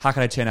says, how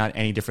could I turn out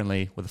any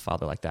differently with a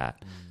father like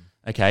that?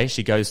 Okay,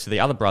 she goes to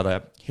the other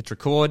brother, hits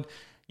record,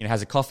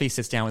 has a coffee,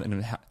 sits down with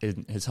him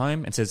in his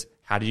home and says,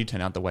 how did you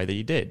turn out the way that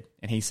you did?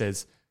 And he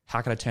says,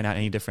 how could I turn out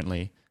any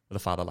differently with a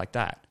father like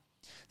that?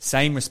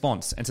 Same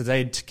response. And so they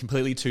had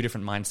completely 2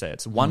 different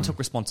mindsets. One took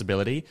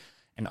responsibility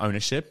and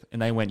ownership,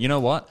 and they went, you know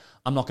what?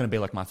 I'm not going to be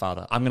like my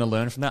father. I'm going to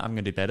learn from that. I'm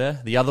going to do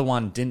better. The other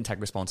one didn't take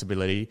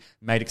responsibility,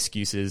 made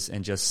excuses,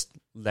 and just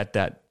let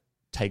that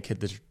take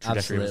the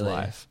trajectory of his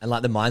life. And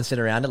like the mindset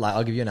around it, like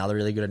I'll give you another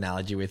really good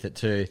analogy with it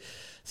too.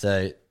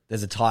 So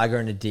there's a tiger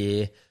and a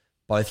deer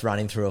both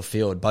running through a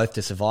field, both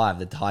to survive.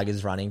 The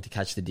tiger's running to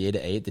catch the deer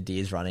to eat. The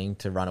deer's running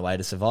to run away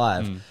to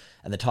survive.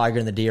 And the tiger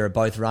and the deer are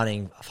both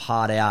running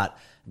hard out.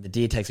 The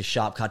deer takes a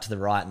sharp cut to the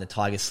right, and the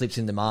tiger slips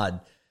in the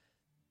mud.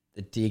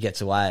 The deer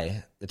gets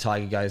away. The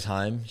tiger goes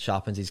home,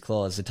 sharpens his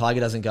claws. The tiger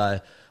doesn't go,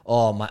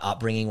 oh, my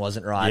upbringing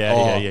wasn't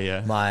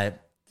right. My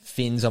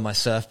fins on my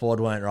surfboard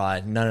weren't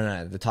right.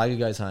 No. The tiger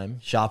goes home,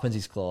 sharpens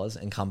his claws,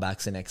 and comes back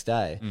the next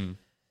day.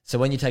 So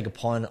when you take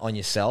upon on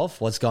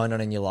yourself what's going on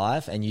in your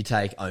life and you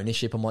take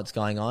ownership on what's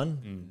going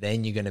on,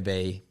 then you're going to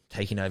be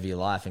taking over your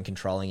life and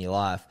controlling your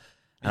life.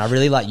 And I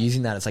really like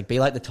using that. It's like, be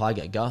like the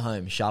tiger. Go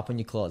home, sharpen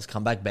your claws,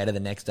 come back better the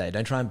next day.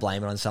 Don't try and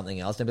blame it on something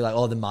else. Don't be like,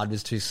 oh, the mud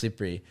was too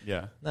slippery.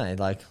 Yeah. No,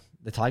 like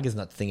the tiger's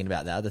not thinking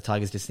about that. The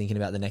tiger's just thinking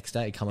about the next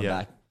day, coming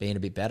back, being a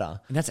bit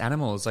better. And that's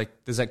animals. Like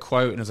there's that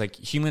quote and it's like,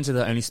 humans are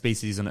the only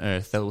species on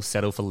earth that will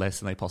settle for less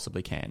than they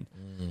possibly can.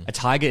 A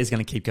tiger is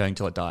going to keep going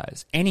till it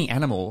dies. Any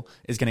animal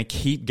is going to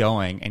keep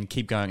going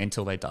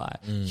until they die.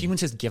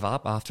 Humans just give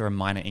up after a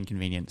minor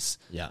inconvenience.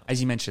 Yeah.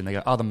 As you mentioned, they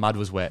go, oh, the mud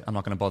was wet, I'm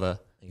not going to bother.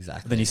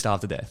 Exactly. Then you starve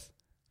to death.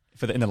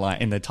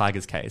 In the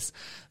tiger's case.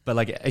 But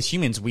like as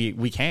humans, we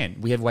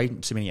have way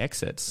too many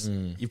exits.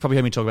 You've probably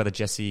heard me talk about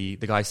the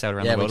guy who sailed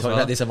around the world. Yeah, we talked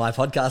about this on my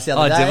podcast the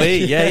other day. Oh,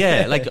 did we?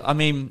 Yeah. Like, I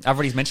mean, I've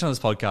already mentioned on this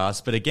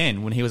podcast, but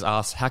again, when he was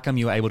asked, how come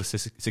you were able to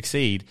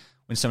succeed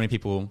when so many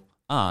people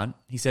aren't?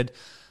 He said,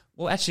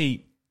 well,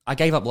 actually, I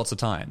gave up lots of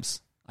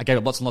times.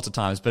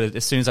 But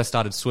as soon as I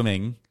started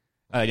swimming,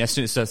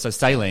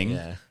 sailing,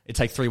 it'd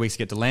take 3 weeks to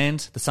get to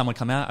land. The sun would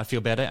come out, I'd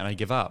feel better, and I'd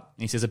give up.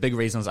 And he says a big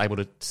reason I was able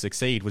to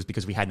succeed was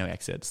because we had no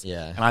exits.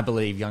 Yeah. And I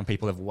believe young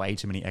people have way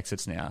too many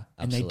exits now.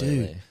 Absolutely.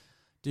 And they do.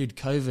 Dude,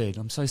 COVID,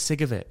 I'm so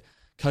sick of it.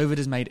 COVID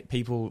has made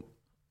people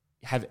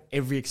have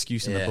every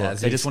excuse in the book.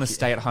 They just want to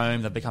stay at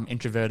home. They've become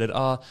introverted.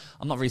 Oh,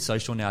 I'm not very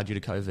social now due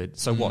to COVID.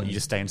 So what? You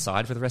just stay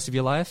inside for the rest of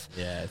your life?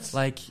 Yeah. It's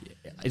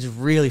it's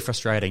really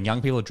frustrating.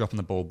 Young people are dropping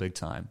the ball big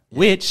time,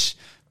 which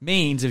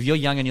means if you're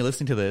young and you're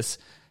listening to this,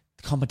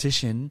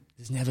 competition,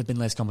 there's never been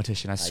less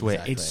competition, I swear.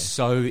 Exactly. It's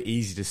so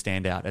easy to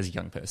stand out as a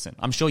young person.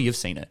 I'm sure you've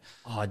seen it.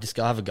 Oh, just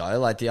go have a go.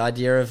 Like the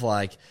idea of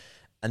like,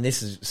 and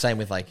this is same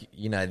with like,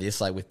 this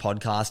like with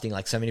podcasting,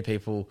 like so many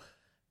people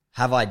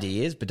have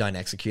ideas but don't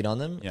execute on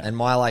them. Yeah. And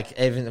my like,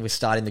 even with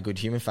starting the Good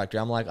Human Factory,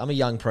 I'm a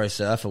young pro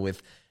surfer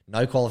with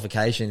no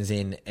qualifications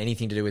in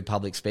anything to do with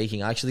public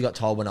speaking. I actually got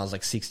told when I was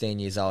like 16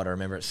 years old, I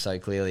remember it so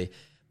clearly,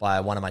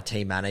 by one of my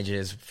team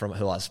managers from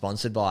who I was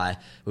sponsored by.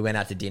 We went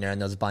out to dinner and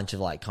there was a bunch of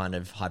like kind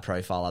of high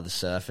profile other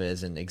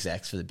surfers and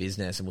execs for the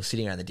business, and we're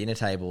sitting around the dinner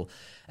table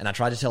and I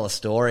tried to tell a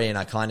story and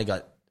I kind of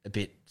got a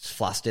bit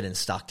flustered and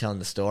stuck telling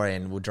the story,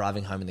 and we're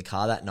driving home in the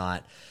car that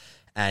night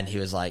and he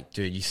was like,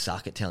 dude, you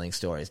suck at telling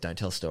stories. Don't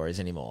tell stories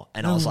anymore.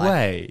 And I was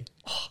like,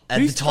 at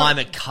the time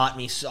it cut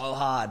me so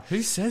hard.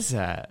 Who says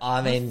that?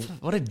 I mean,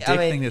 what a dick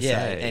thing to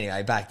say.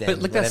 Anyway, back then. But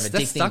look,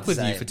 that's stuck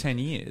with you for 10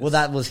 years. Well,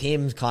 that was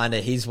him kind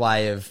of his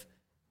way of,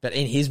 but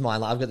in his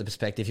mind, like, I've got the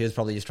perspective, he was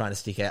probably just trying to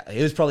stick out.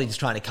 He was probably just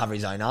trying to cover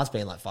his own ass,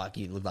 being like, fuck,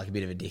 you look like a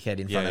bit of a dickhead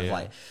in front of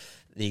like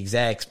the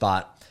execs.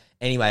 But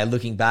anyway,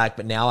 looking back,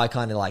 but now I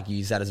kind of like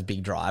use that as a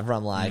big driver.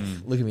 I'm like,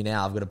 look at me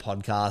now. I've got a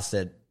podcast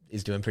that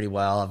is doing pretty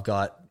well. I've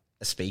got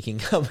a speaking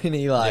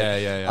company. Like,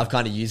 I've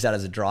kind of used that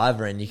as a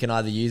driver, and you can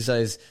either use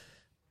those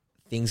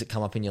things that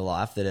come up in your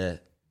life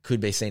that could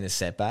be seen as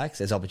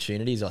setbacks, as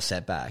opportunities or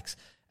setbacks.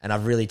 And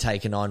I've really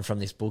taken on from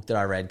this book that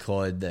I read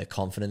called The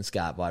Confidence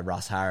Gap by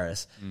Russ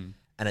Harris.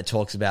 And it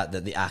talks about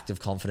that the act of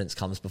confidence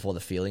comes before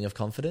the feeling of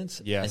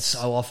confidence. Yes. And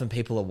so often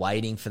people are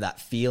waiting for that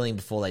feeling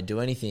before they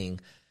do anything.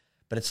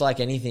 But it's like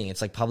anything.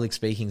 It's like public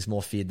speaking is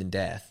more feared than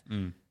death.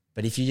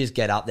 But if you just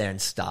get up there and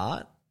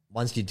start,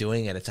 once you're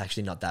doing it, it's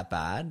actually not that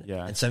bad.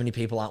 Yeah. And so many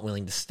people aren't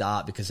willing to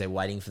start because they're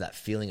waiting for that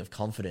feeling of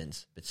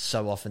confidence. But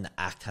so often the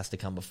act has to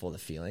come before the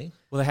feeling.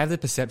 Well, they have the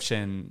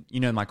perception,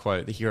 my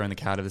quote, the hero and the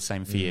coward have the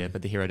same fear,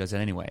 but the hero does it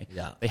anyway.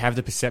 Yeah. They have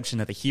the perception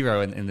that the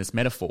hero in this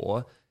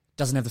metaphor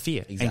doesn't have the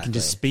fear and can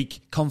just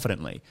speak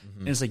confidently.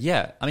 And it's like,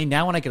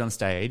 now when I get on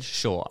stage,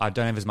 sure, I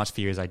don't have as much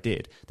fear as I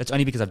did. That's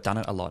only because I've done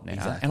it a lot now.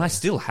 Exactly. And I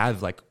still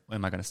have like,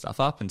 am I going to stuff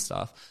up and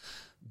stuff?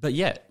 But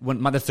yeah,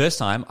 the first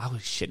time I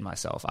was shitting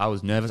myself. I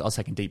was nervous. I was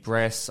taking deep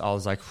breaths. I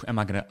was like, I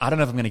don't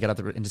know if I'm going to get up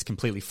there and just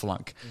completely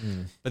flunk.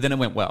 But then it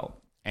went well.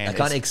 And that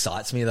kind of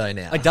excites me though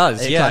now. It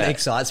does, It kind of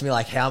excites me,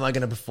 like, how am I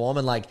going to perform?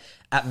 And like,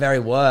 at very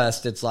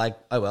worst, it's like,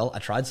 oh, well, I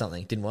tried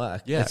something. Didn't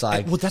work. Yeah. It's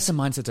like, well, that's a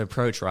mindset to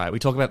approach, right? We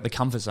talk about the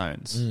comfort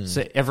zones.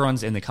 So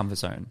everyone's in the comfort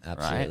zone,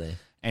 absolutely. Right?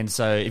 And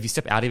so if you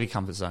step out of your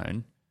comfort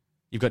zone,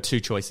 you've got two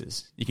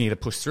choices. You can either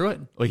push through it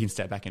or you can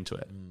step back into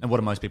it. And what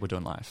do most people do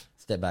in life?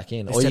 Step back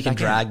in. Or you can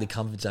drag the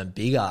comfort zone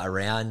bigger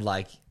around,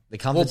 like, the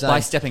comfort zone.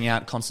 By stepping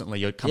out constantly,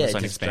 your comfort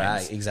zone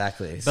expands.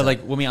 Exactly. But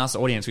like when we ask the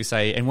audience, we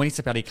say, and when you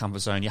step out of your comfort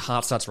zone, your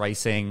heart starts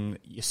racing,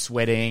 you're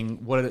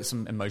sweating. What are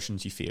some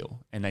emotions you feel?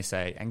 And they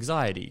say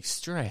anxiety,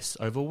 stress,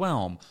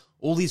 overwhelm,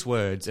 all these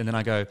words. And then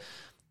I go,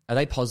 are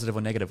they positive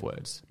or negative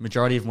words?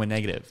 Majority of them were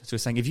negative. So we're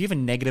saying if you have a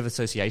negative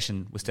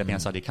association with stepping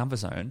outside your comfort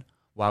zone,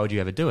 why would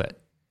you ever do it?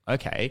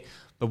 Okay.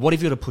 But what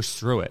if you were to push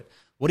through it?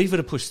 What if you were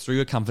to push through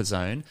your comfort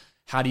zone?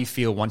 How do you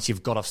feel once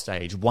you've got off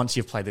stage, once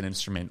you've played an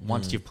instrument,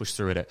 once you've pushed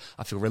through it?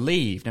 I feel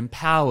relieved,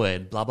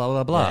 empowered, blah, blah,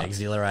 blah, blah. Yeah,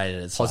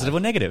 exhilarated. It's positive or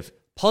negative?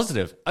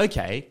 Positive.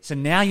 Okay, so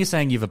now you're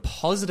saying you have a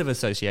positive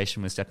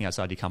association with stepping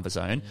outside your comfort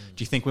zone.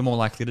 Do you think we're more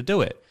likely to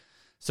do it?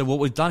 So what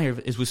we've done here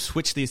is we've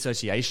switched the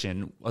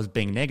association as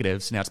being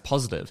negative, so now it's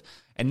positive.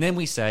 And then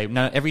we say,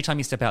 no, every time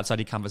you step outside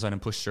your comfort zone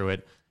and push through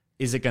it,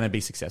 is it going to be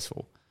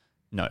successful?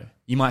 No.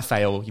 You might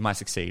fail, you might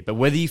succeed. But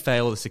whether you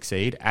fail or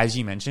succeed, as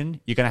you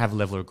mentioned, you're going to have a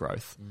level of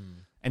growth.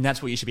 And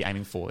that's what you should be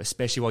aiming for,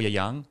 especially while you're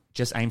young.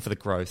 Just aim for the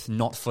growth,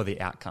 not for the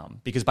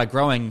outcome. Because by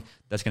growing,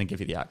 that's going to give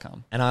you the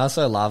outcome. And I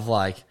also love,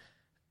 like,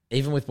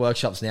 even with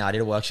workshops now, I did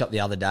a workshop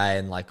the other day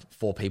and like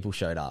 4 people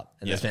showed up.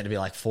 And there's meant to be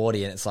like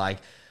 40. And it's like,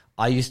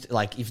 I used to,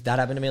 like, if that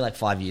happened to me like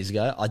 5 years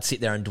ago, I'd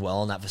sit there and dwell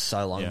on that for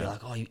so long and be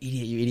like, oh, you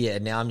idiot.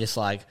 And now I'm just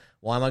like,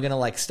 why am I going to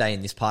like stay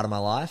in this part of my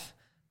life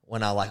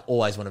when I like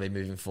always want to be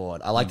moving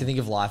forward? I like to think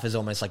of life as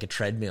almost like a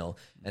treadmill.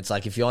 And it's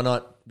like, if you're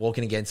not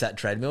walking against that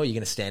treadmill, you're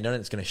going to stand on it.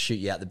 It's going to shoot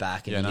you out the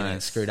back and you're going to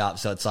get screwed up.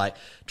 So it's like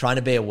trying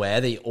to be aware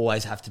that you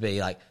always have to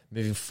be like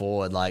moving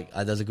forward. Like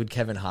there's a good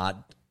Kevin Hart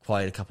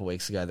quote a couple of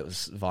weeks ago that was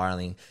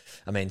spiraling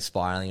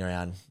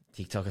around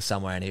TikTok or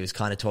somewhere. And he was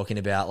kind of talking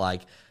about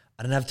like,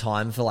 I don't have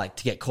time for like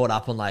to get caught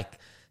up on like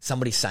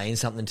somebody saying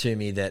something to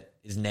me that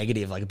is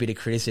negative, like a bit of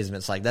criticism.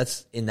 It's like,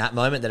 that's in that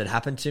moment that it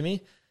happened to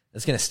me,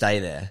 that's going to stay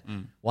there.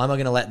 Why am I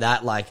going to let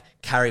that like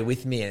carry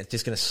with me and it's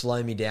just going to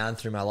slow me down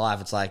through my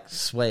life? It's like,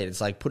 sweet. It's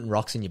like putting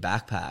rocks in your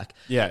backpack.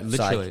 Yeah,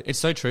 literally. It's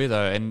so true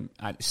though. And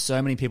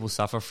so many people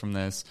suffer from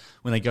this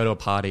when they go to a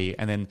party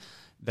and then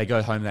they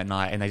go home that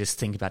night and they just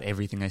think about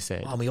everything they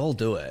said. Oh, we all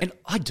do it. And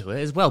I do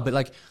it as well. But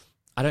like,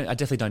 I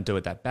definitely don't do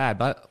it that bad.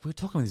 But we were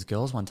talking with these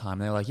girls one time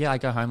and they were like, yeah, I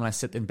go home and I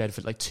sit in bed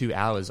for like 2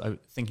 hours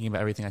thinking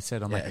about everything I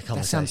said. I'm like,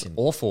 that sounds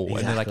awful. Exactly.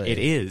 And they're like, it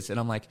is. And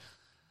I'm like,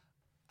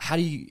 how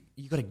do you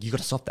got to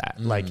stop that.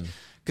 Like,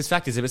 because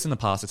fact is, if it's in the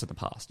past, it's in the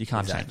past. You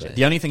can't change it.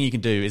 The only thing you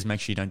can do is make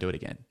sure you don't do it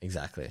again.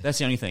 Exactly. That's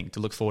the only thing to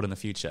look forward in the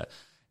future.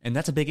 And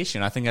that's a big issue.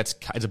 And I think it's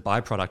a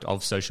byproduct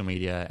of social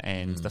media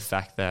and the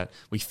fact that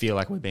we feel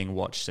like we're being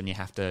watched and you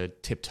have to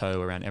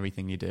tiptoe around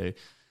everything you do.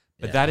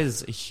 But that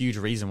is a huge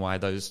reason why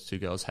those 2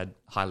 girls had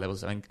high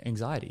levels of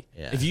anxiety.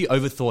 Yeah. If you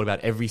overthought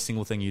about every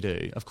single thing you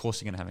do, of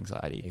course you're going to have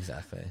anxiety.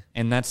 Exactly.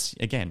 And that's,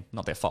 again,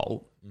 not their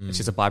fault. It's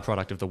just a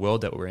byproduct of the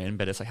world that we're in,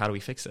 but it's like, how do we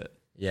fix it?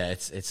 Yeah,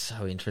 it's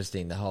so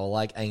interesting. The whole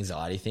like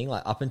anxiety thing,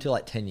 like up until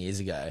like 10 years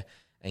ago,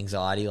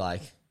 anxiety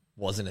like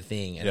wasn't a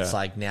thing. And it's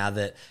like now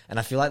that, and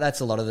I feel like that's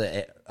a lot of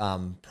the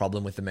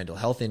problem with the mental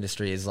health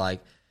industry is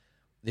like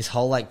this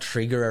whole like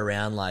trigger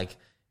around like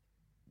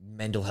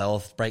mental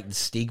health, break the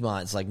stigma.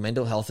 It's like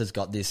mental health has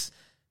got this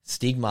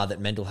stigma that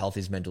mental health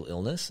is mental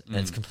illness, and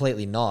it's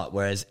completely not.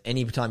 Whereas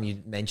any time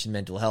you mention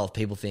mental health,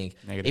 people think,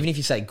 negative. Even if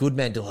you say good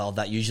mental health,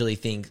 that usually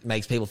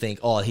makes people think,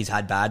 oh, he's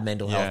had bad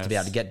mental health to be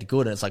able to get to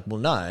good. And it's like, well,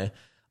 no,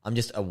 I'm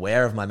just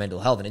aware of my mental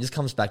health. And it just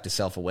comes back to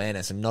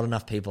self-awareness, and not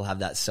enough people have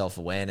that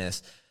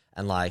self-awareness.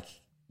 And like,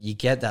 you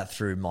get that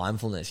through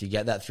mindfulness, you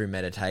get that through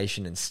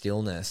meditation and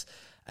stillness.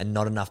 And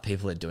not enough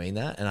people are doing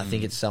that. And I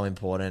think it's so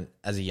important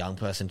as a young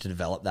person to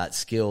develop that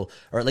skill,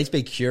 or at least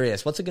be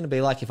curious. What's it going to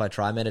be like if I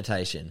try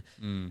meditation?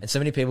 And so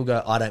many people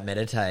go, I don't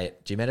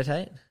meditate. Do you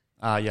meditate?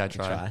 Yeah, I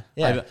try.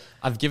 Yeah.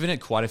 I've given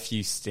it quite a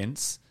few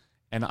stints,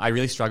 and I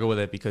really struggle with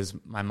it because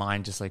my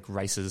mind just like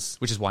races,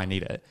 which is why I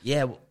need it.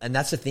 Yeah, and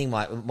that's the thing.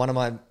 One of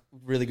my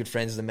really good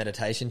friends is a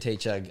meditation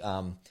teacher,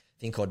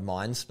 thing called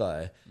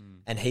Mindspo.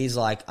 And he's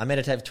like, I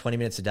meditate for 20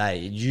 minutes a day.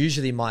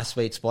 Usually my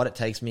sweet spot, it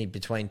takes me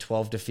between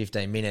 12 to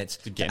 15 minutes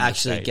to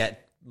actually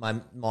get my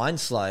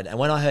mind slowed. And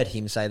when I heard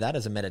him say that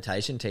as a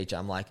meditation teacher,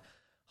 I'm like,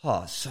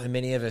 oh, so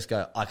many of us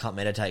go, I can't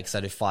meditate because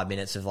I do 5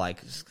 minutes of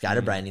like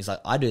scatterbrain. He's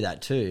like, I do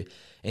that too. And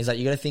he's like,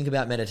 you got to think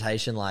about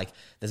meditation like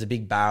there's a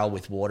big barrel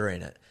with water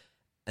in it.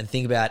 And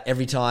think about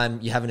every time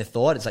you're having a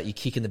thought, it's like you're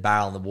kicking the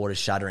barrel and the water's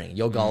shuddering.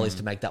 Your goal is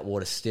to make that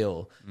water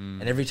still.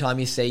 And every time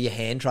you see your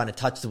hand trying to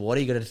touch the water,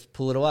 you got to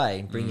pull it away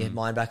and bring your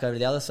mind back over to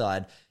the other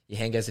side. Your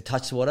hand goes to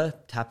touch the water,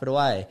 tap it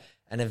away.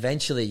 And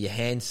eventually your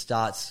hand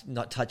starts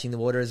not touching the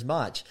water as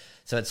much.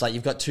 So it's like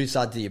you've got 2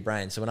 sides of your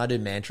brain. So when I do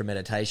mantra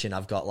meditation,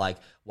 I've got like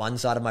one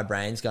side of my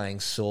brain's going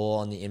saw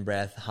on the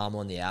in-breath, hum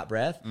on the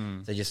out-breath.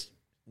 So just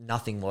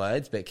nothing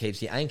words, but it keeps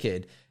you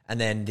anchored.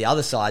 And then the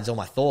other side's all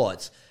my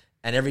thoughts.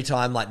 And every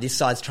time, like, this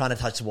side's trying to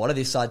touch the water,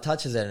 this side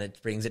touches it, and it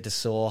brings it to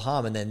saw,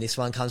 hum, and then this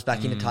one comes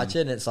back in to touch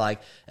it, and it's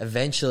like,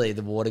 eventually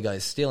the water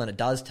goes still, and it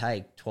does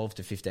take 12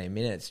 to 15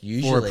 minutes,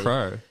 usually. For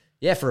a pro.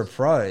 Yeah, for a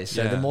pro.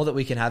 So the more that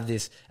we can have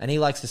this, and he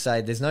likes to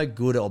say, there's no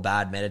good or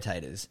bad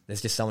meditators.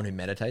 There's just someone who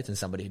meditates and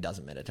somebody who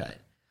doesn't meditate.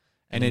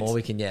 And the more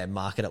we can,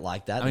 market it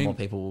like that, the more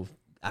people will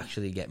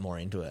actually get more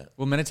into it.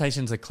 Well,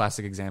 meditation's a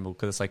classic example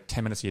because it's like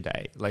 10 minutes of your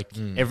day. Like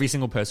every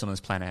single person on this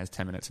planet has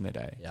 10 minutes in their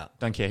day. Yeah.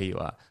 Don't care who you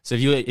are. So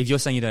if you're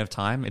saying you don't have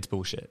time, it's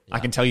bullshit. Yeah. I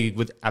can tell you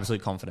with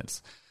absolute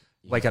confidence.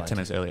 Wake up 10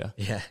 minutes earlier.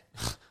 Yeah.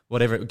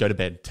 Whatever, go to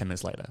bed 10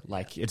 minutes later.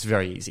 Like it's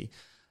very easy.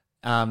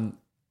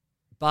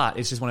 But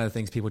it's just one of the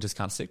things people just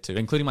can't stick to,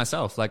 including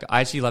myself. Like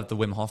I actually love the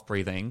Wim Hof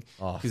breathing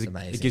because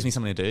it gives me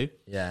something to do.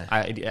 Yeah.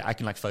 I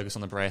can like focus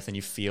on the breath and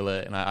you feel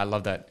it. And I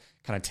love that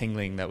kind of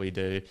tingling that we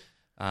do.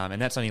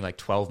 And that's only like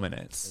 12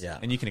 minutes. Yeah.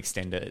 And you can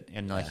extend it.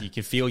 And like you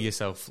can feel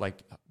yourself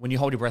like when you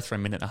hold your breath for a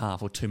minute and a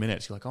half or 2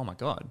 minutes, you're like, oh my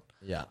God.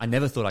 Yeah. I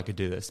never thought I could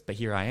do this, but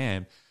here I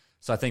am.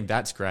 So I think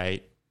that's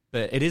great.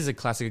 But it is a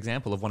classic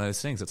example of one of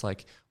those things. It's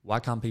like, why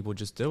can't people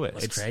just do it?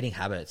 It's creating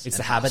habits. It's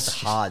the habits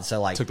are hard.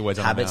 So like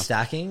habit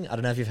stacking. I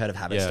don't know if you've heard of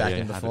habit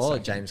stacking before.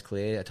 James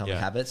Clear, Atomic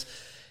Habits.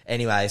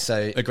 Anyway,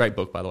 so a great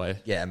book, by the way.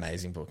 Yeah,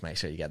 amazing book. Make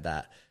sure you get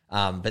that.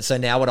 But so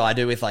now what do I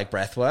do with like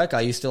breath work? I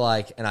used to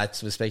like, and I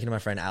was speaking to my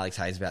friend Alex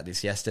Hayes about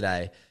this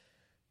yesterday,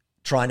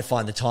 trying to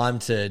find the time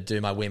to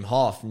do my Wim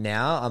Hof.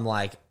 Now I'm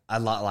like,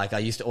 I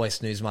used to always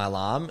snooze my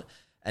alarm.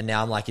 And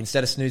now I'm like,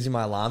 instead of snoozing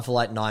my alarm for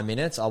like 9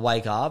 minutes, I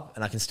wake up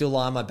and I can still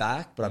lie on my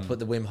back, but I put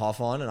the Wim Hof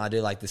on and I do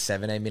like the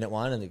 7-8 minute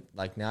one. And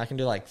like now I can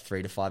do like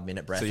 3 to 5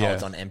 minute breath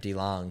holds on empty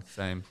lung.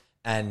 Same.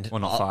 And well,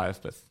 not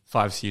 5, but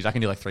 5's huge. I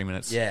can do like 3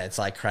 minutes. Yeah, it's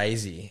like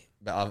crazy.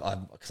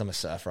 But because I'm a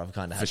surfer, I've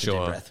kind of had to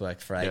do breath work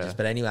for ages. Yeah.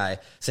 But anyway,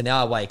 so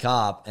now I wake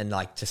up and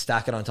like to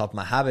stack it on top of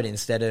my habit,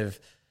 instead of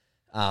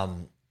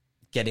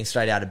getting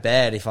straight out of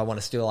bed, if I want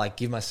to still like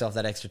give myself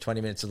that extra 20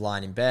 minutes of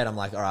lying in bed, I'm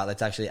like, all right,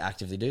 let's actually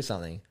actively do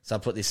something. So I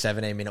put this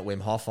 17 minute Wim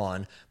Hof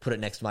on, put it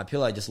next to my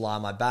pillow, just lie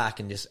on my back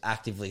and just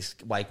actively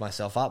wake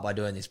myself up by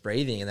doing this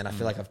breathing. And then I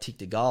feel like I've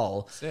ticked a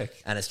goal. Sick.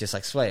 And it's just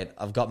like, sweet,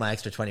 I've got my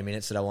extra 20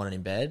 minutes that I wanted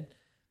in bed,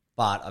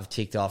 but I've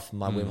ticked off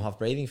my Wim Hof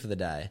breathing for the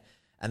day.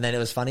 And then it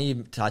was funny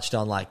you touched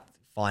on like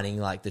finding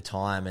like the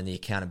time and the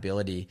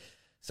accountability.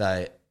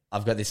 So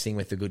I've got this thing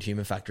with the Good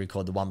Human Factory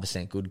called the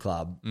 1% Good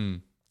Club.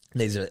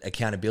 These are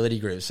accountability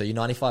groups. So you're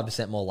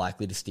 95% more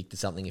likely to stick to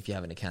something if you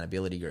have an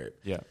accountability group.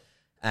 Yeah.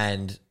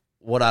 And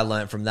what I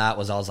learned from that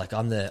was I was like,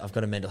 I've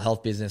got a mental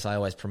health business. I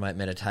always promote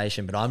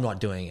meditation, but I'm not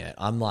doing it.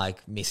 I'm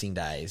like missing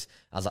days.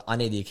 I was like, I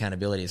need the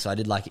accountability. So I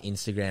did like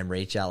Instagram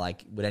reach out,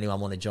 like, would anyone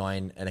want to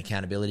join an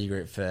accountability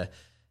group for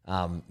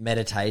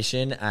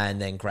meditation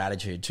and then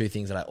gratitude, 2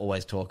 things that I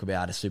always talk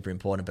about are super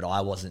important, but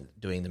I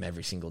wasn't doing them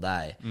every single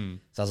day.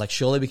 So I was like,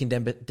 surely we can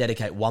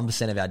dedicate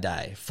 1% of our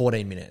day,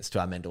 14 minutes to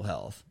our mental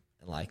health.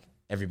 And like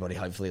everybody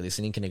hopefully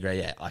listening can agree,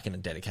 yeah, I can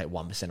dedicate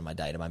 1% of my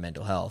day to my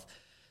mental health.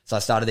 So I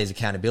started these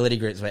accountability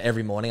groups where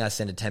every morning I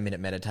send a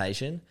 10-minute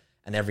meditation,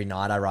 and every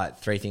night I write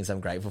 3 things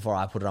I'm grateful for.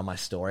 I put it on my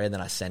story and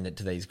then I send it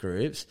to these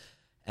groups.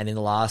 And in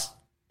the last,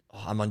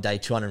 I'm on day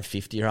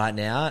 250 right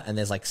now, and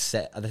there's like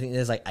I think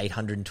there's like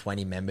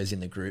 820 members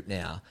in the group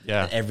now.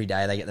 Yeah. And every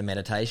day they get the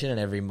meditation, and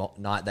every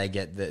night they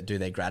do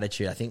their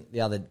gratitude. I think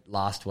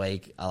last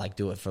week I like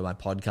do it for my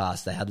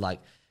podcast. They had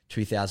like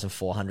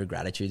 2,400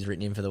 gratitudes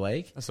written in for the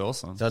week. That's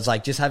awesome. So it's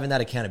like just having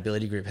that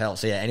accountability group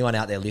helps. So yeah, anyone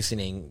out there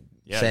listening,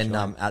 send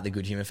at the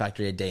Good Human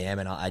Factory a DM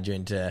and I'll add you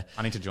into.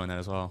 I need to join that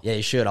as well. Yeah,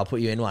 you should. I'll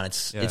put you in one.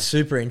 It's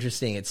super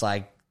interesting. It's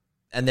like,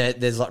 and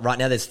there's like right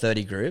now there's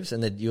 30 groups,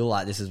 and you'll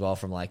like this as well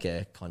from like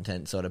a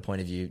content sort of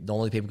point of view.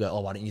 Normally people go,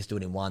 oh, why don't you just do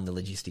it in one? The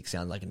logistics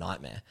sound like a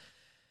nightmare.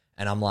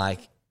 And I'm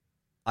like,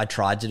 I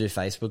tried to do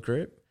Facebook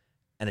group,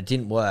 and it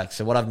didn't work.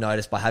 So what I've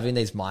noticed by having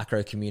these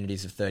micro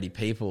communities of 30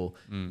 people,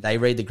 they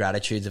read the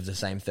gratitudes of the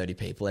same 30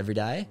 people every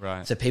day.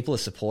 Right. So people are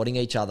supporting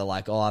each other.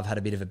 Like, oh, I've had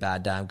a bit of a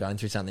bad day, I'm going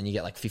through something. You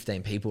get like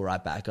 15 people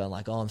right back going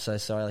like, oh, I'm so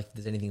sorry. Like, if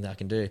there's anything that I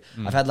can do.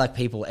 I've had like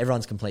people,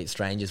 everyone's complete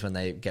strangers when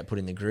they get put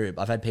in the group.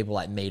 I've had people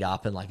like meet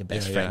up and like are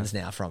best friends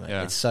now from it.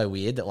 Yeah. It's so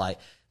weird that like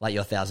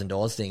your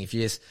 $1,000 thing, if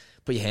you just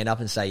put your hand up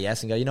and say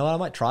yes and go, you know what, I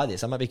might try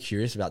this. I might be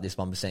curious about this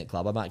 1%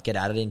 club. I might get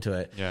added into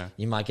it. Yeah.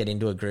 You might get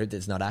into a group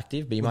that's not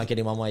active, but you might get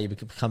in one way you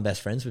become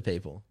best friends with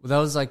people. Well, that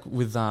was like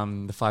with the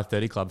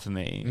 530 Club for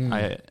me.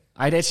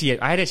 I'd actually,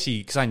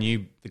 because I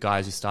knew the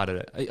guys who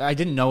started it. I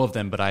didn't know of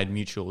them, but I had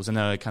mutuals, and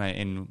they were kind of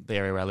in the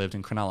area where I lived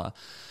in Cronulla.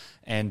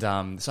 And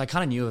so I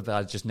kind of knew of it, but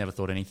I just never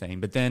thought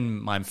anything. But then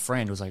my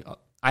friend was like,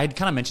 I had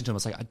kind of mentioned to him, I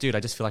was like, dude, I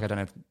just feel like I don't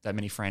have that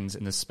many friends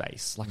in this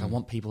space. Like, I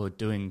want people who are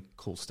doing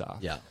cool stuff.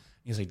 Yeah.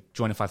 He was like,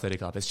 join a 530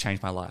 Club. It's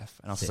changed my life.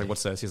 And I was just like,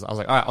 what's this? I was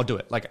like, all right, I'll do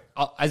it. Like,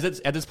 at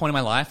this point in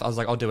my life, I was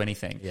like, I'll do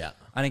anything. Yeah.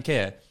 I didn't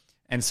care.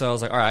 And so I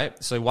was like, all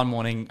right. So one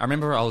morning, I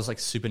remember I was like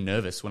super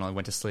nervous when I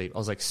went to sleep. I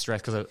was like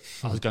stressed because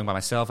I was going by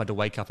myself. I had to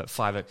wake up at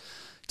 5.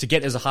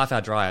 It was a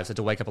half-hour drive, so I had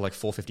to wake up at like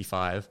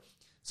 4:55.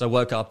 So I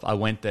woke up, I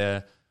went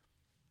there.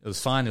 It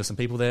was fine. There were some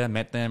people there,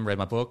 met them, read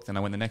my book. Then I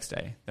went the next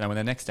day.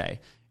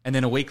 And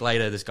then a week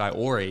later, this guy,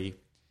 Ori,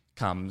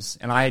 comes,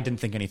 and I didn't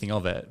think anything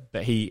of it,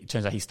 but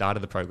turns out he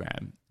started the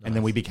program. Nice. And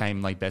then we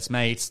became like best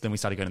mates. Then we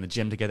started going to the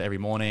gym together every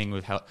morning.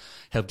 We've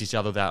helped each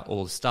other with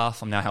all the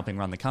stuff. I'm now helping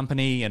run the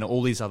company and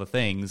all these other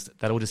things.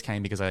 That all just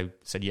came because I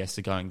said yes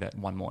to going that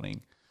one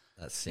morning.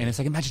 That's sick. And it's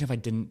like,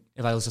 imagine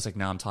if I was just like,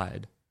 no, I'm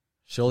tired.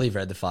 Surely you've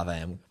read the 5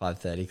 a.m.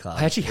 5:30 Club.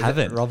 I actually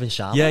haven't. Robin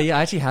Sharma? Yeah,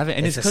 I actually haven't.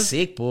 And it's a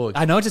sick book.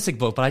 I know it's a sick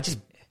book, but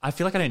I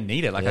feel like I don't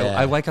need it. Like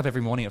I wake up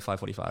every morning at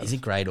 5:45. He's a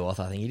great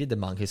author. I think he did The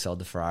Monk Who Sold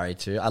the Ferrari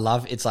too. I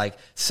love it's like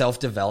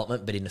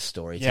self-development but in a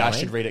storytelling. Yeah, I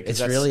should read it. It's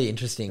really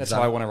interesting. That's why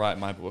I want to write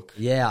my book.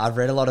 Yeah, I've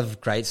read a lot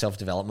of great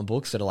self-development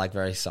books that are like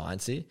very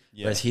sciencey.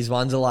 Yeah. Whereas his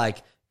ones are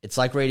like, it's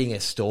like reading a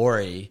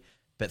story,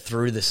 but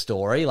through the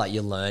story, like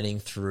you're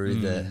learning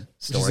through the storytelling.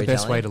 Which is the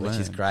best way to learn.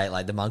 Which is great.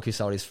 Like The Monk Who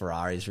Sold His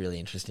Ferrari is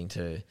really interesting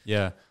too.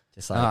 Yeah.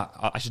 Just like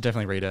I should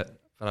definitely read it.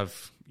 But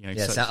I've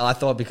so I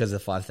thought because of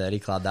the 530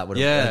 Club that would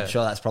have. I'm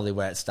sure that's probably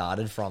where it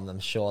started from. I'm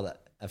sure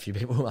that a few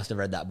people must have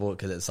read that book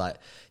because it's like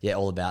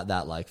all about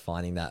that, like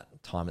finding that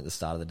time at the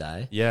start of the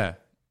day. Yeah,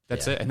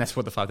 That's it. And that's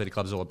what the 530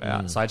 Club is all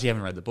about. So I actually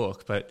haven't read the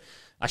book, but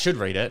I should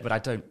read it, but I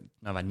don't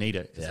know if I need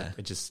it.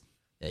 It just...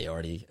 Yeah, I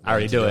already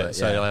do it.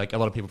 So like a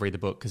lot of people read the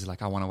book because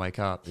like, I want to wake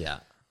up.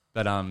 Yeah.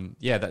 But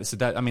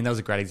that was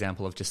a great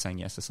example of just saying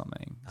yes to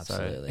something.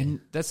 Absolutely. So,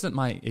 and that's not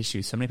my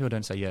issue. So many people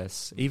don't say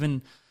yes.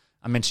 Even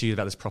I mentioned to you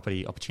about this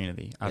property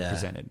opportunity I've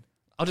presented.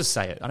 I'll just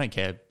say it. I don't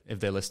care if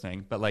they're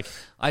listening. But like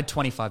I had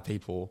 25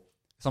 people,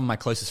 some of my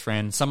closest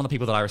friends, some of the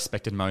people that I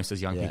respected most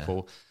as young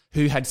people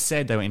who had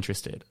said they were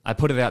interested. I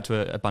put it out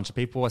to a bunch of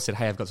people. I said,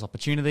 hey, I've got this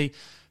opportunity.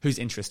 Who's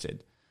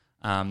interested?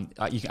 I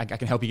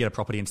can help you get a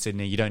property in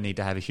Sydney. You don't need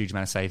to have a huge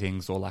amount of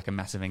savings or like a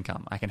massive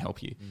income. I can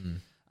help you.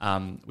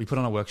 We put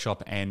on a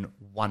workshop and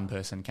one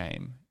person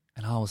came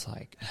and I was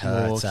like,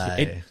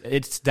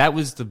 that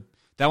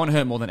one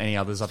hurt more than any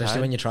others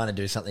Especially when you're trying to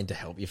do something to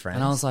help your friends.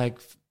 And I was like,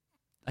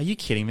 are you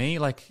kidding me?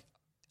 Like,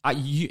 I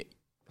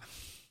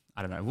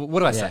don't know. What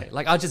do I say?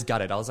 Like, I just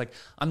got it. I was like,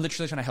 I'm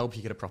literally trying to help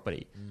you get a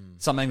property.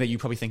 Something that you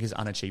probably think is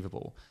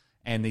unachievable.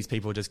 And these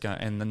people just go,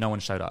 and no one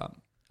showed up.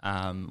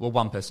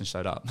 One person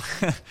showed up.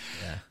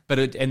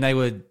 But they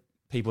were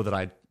people that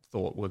I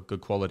thought were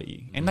good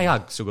quality. And they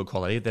are still good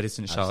quality. They just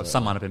didn't show up.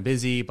 Some might have been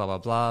busy, blah, blah,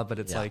 blah. But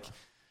it's like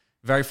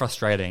very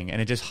frustrating.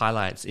 And it just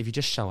highlights, if you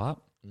just show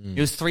up, it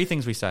was 3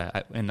 things we say.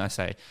 And I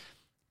say,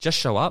 just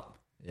show up,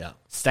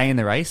 stay in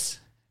the race,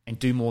 and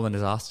do more than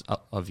is asked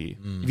of you.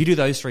 If you do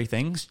those 3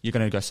 things, you're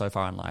going to go so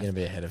far in life. You're going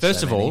to be ahead of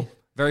First of all,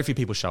 very few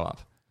people show up.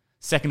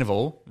 Second of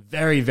all,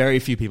 very, very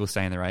few people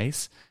stay in the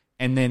race.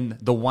 And then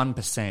the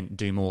 1%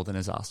 do more than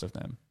is asked of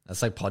them.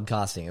 That's like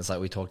podcasting. It's like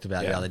we talked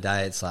about the other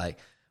day. It's like,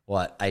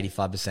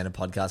 85% of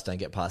podcasts don't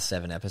get past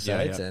 7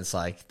 episodes. And it's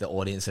like the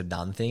audience of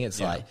none thing. It's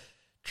like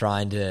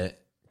trying to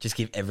just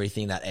give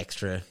everything that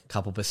extra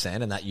couple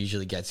percent, and that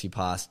usually gets you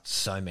past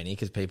so many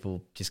because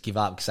people just give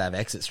up because they have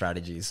exit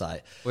strategies.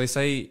 Like, well, they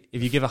say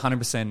if you give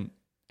 100%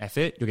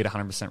 effort, you'll get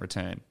 100%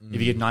 return.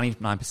 If you give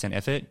 99%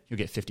 effort, you'll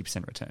get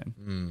 50%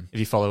 return. If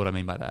you follow what I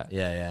mean by that.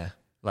 Yeah.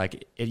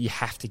 Like you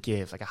have to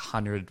give like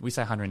 100. We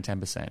say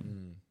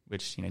 110%,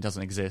 which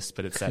doesn't exist,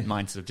 but it's that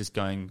mindset of just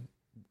going.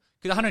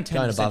 Because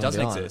 110%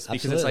 doesn't exist. Absolutely.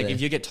 Because it's like if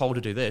you get told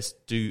to do this,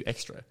 do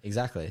extra.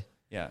 Exactly.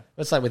 Yeah.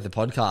 It's like with the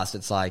podcast.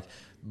 It's like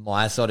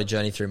my sort of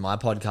journey through my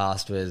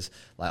podcast was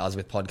like I was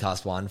with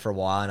Podcast One for a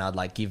while, and I'd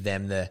like give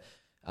them the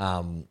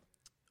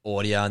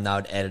audio, and they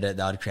would edit it.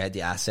 They would create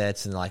the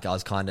assets, and like I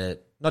was kind of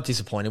not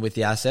disappointed with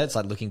the assets.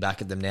 Like looking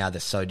back at them now,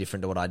 they're so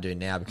different to what I do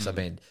now because I've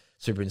been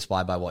super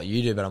inspired by what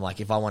you do. But I'm like,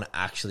 if I want to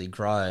actually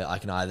grow, I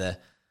can either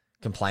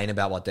complain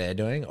about what they're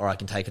doing or I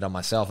can take it on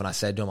myself. And I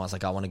said to him, I was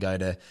like, I want to go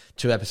to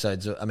 2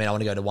 episodes. I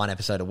want to go to 1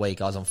 episode a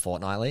week. I was on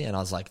fortnightly, and I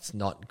was like, it's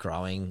not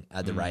growing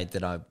at the rate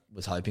that I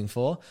was hoping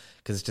for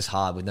because it's just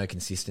hard with no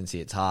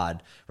consistency. It's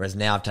hard. Whereas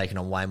now I've taken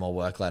on way more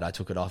workload. I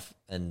took it off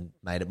and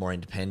made it more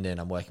independent.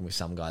 I'm working with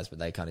some guys, but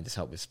they kind of just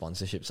help with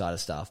sponsorship side of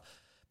stuff.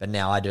 But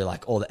now I do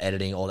like all the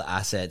editing, all the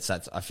assets.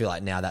 I feel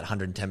like now that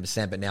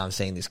 110%, but now I'm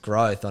seeing this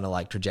growth on a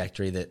like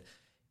trajectory that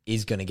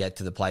is going to get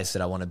to the place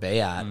that I want to be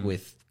at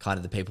with kind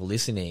of the people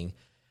listening.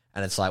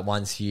 And it's like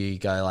once you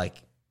go like,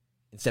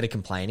 instead of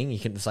complaining, you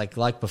can, it's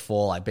like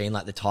before, like being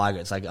like the tiger.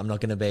 It's like, I'm not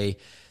going to be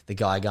the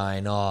guy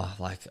going,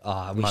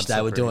 I wish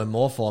they were doing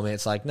more for me.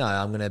 It's like, no,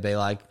 I'm going to be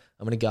like,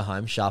 I'm going to go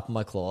home, sharpen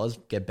my claws,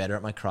 get better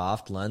at my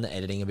craft, learn the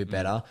editing a bit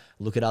better,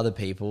 look at other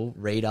people,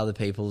 read other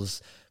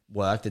people's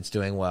work that's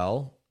doing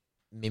well,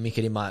 mimic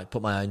it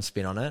put my own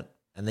spin on it.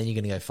 And then you're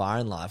going to go far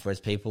in life.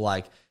 Whereas people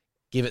like,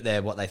 give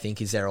it what they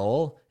think is their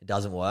all, it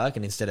doesn't work.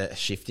 And instead of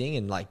shifting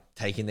and like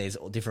taking these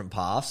different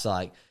paths,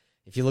 like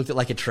if you looked at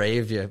like a tree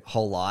of your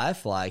whole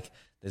life, like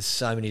there's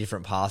so many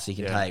different paths you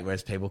can take,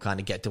 whereas people kind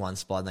of get to one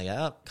spot and they go,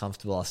 oh,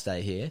 comfortable, I'll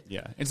stay here.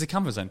 Yeah. It's a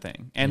comfort zone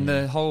thing. And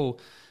the whole,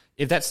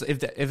 if that's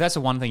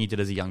the one thing you did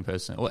as a young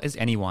person or as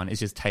anyone is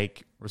just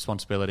take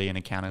responsibility and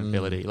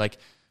accountability. Like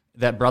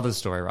that brother's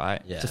story,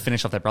 right? Yeah. To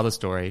finish off that brother's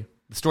story,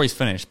 the story's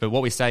finished, but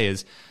what we say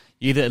is,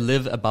 you either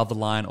live above the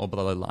line or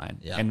below the line.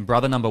 Yeah. And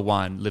brother number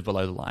 1 lived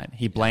below the line.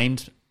 He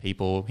blamed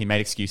people, he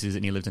made excuses,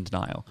 and he lived in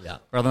denial. Yeah.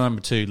 Brother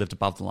number 2 lived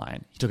above the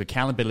line. He took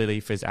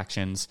accountability for his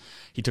actions,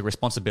 he took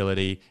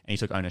responsibility, and he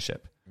took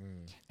ownership.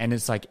 And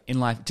it's like in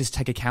life, just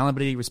take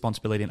accountability,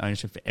 responsibility, and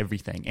ownership for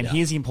everything. And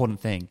here's the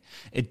important thing.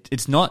 It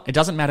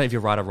doesn't matter if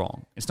you're right or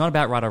wrong. It's not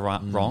about right or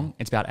wrong.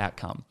 It's about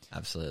outcome.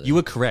 Absolutely. You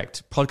were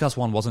correct. Podcast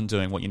One wasn't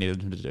doing what you needed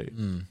them to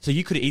do. So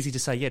you could easily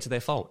just say, yeah, it's their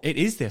fault. It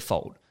is their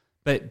fault.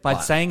 But by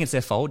saying it's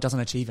their fault, it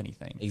doesn't achieve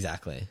anything.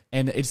 Exactly.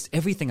 And it's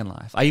everything in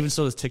life. I even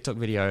saw this TikTok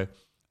video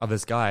of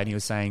this guy, and he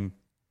was saying,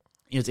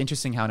 it's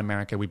interesting how in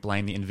America we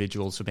blame the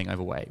individuals for being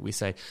overweight. We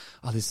say,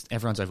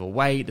 everyone's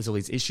overweight, there's all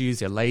these issues,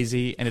 they're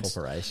lazy. And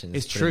corporations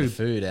it's true.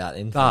 Food out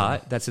in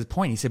but that's his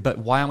point. He said, but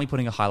why aren't we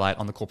putting a highlight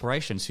on the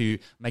corporations who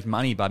make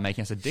money by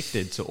making us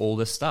addicted to all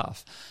this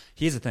stuff?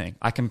 Here's the thing.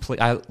 I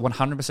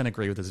 100%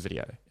 agree with this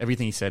video.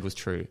 Everything he said was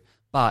true.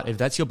 But if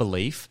that's your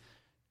belief,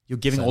 you're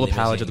giving all the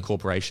power to the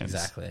corporations.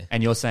 Exactly.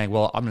 And you're saying,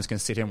 well, I'm just going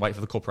to sit here and wait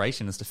for the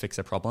corporations to fix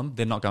their problem.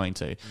 They're not going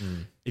to.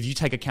 If you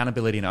take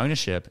accountability and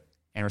ownership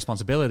and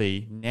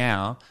responsibility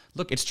now,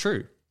 look, it's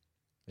true.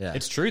 Yeah.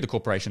 It's true the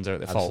corporations are at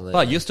their Absolutely.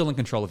 fault, but you're still in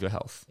control of your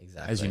health,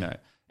 Exactly. as you know,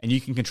 and you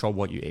can control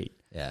what you eat.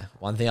 Yeah.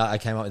 One thing I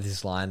came up with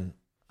this line,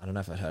 I don't know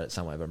if I heard it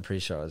somewhere, but I'm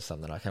pretty sure it was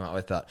something I came up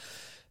with, but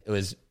it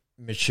was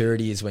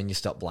maturity is when you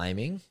stop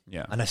blaming.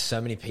 Yeah. I know so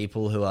many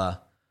people who are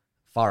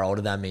far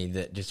older than me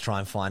that just try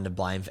and find a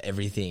blame for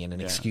everything and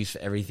an excuse for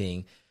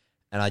everything.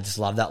 And I just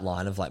love that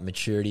line of like,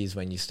 maturity is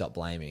when you stop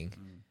blaming.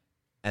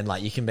 And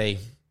like, you can be,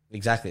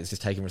 exactly, it's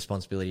just taking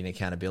responsibility and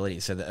accountability.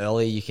 So the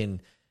earlier you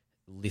can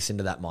listen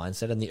to that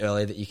mindset and the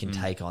earlier that you can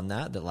take on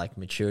that like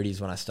maturity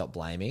is when I stop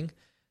blaming,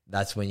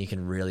 that's when you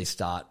can really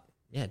start,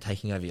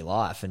 taking over your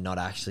life and not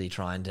actually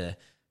trying to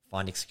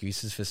find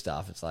excuses for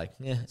stuff. It's like,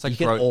 it's like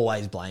you can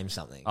always blame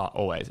something. Oh,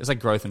 always. It's like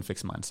growth and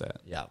fixed mindset.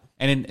 Yeah.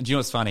 And do you know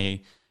what's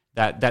funny?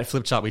 That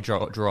flip chart we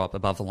draw up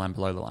above the line,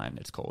 below the line,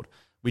 it's called.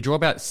 We draw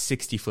about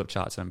 60 flip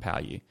charts to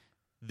empower you.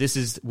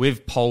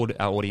 We've polled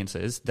our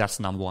audiences. That's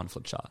the number one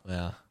flip chart.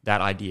 Yeah.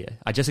 That idea.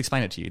 I just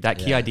explained it to you. That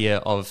key idea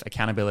of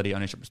accountability,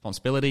 ownership,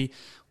 responsibility,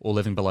 or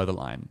living below the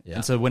line. Yeah.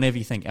 And so whenever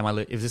you think,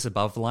 is this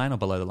above the line or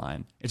below the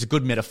line? It's a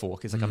good metaphor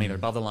because like I'm either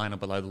above the line or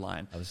below the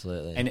line.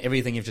 Absolutely. And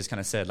everything you've just kind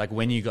of said, like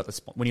when you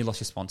lost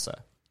your sponsor,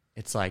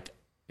 it's like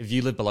if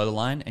you lived below the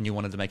line and you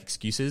wanted to make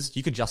excuses,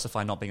 you could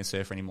justify not being a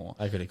surfer anymore.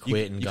 I could have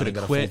quit and got a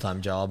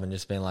full-time job and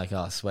just been like,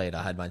 oh, sweet,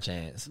 I had my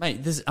chance.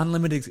 Mate, there's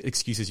unlimited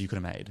excuses you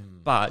could have made,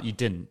 but you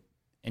didn't.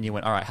 And you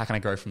went, all right, how can I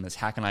grow from this?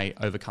 How can I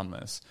overcome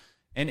this?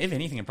 And if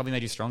anything, it probably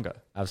made you stronger.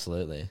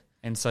 Absolutely.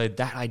 And so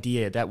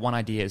that one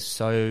idea is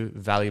so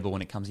valuable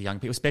when it comes to young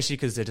people, especially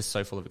because they're just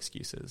so full of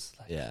excuses.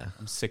 Like,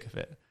 I'm sick of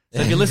it.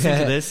 So if you're listening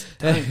to this,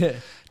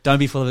 don't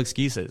be full of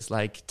excuses.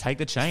 Like, take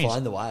the change.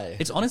 Find the way.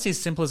 It's honestly as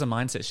simple as a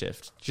mindset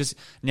shift. Just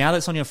now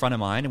that's on your front of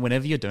mind, and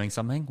whenever you're doing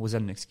something, was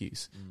that an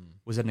excuse?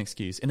 Was that an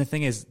excuse? And the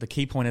thing is, the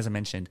key point, as I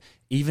mentioned,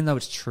 even though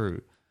it's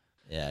true.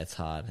 Yeah, it's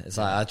hard. It's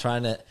like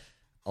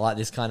I like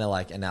this kind of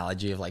like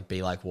analogy of like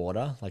be like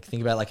water. Like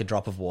think about like a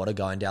drop of water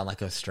going down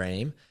like a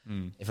stream.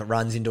 If it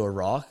runs into a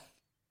rock,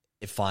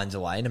 it finds a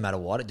way no matter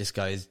what. It just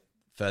goes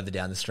further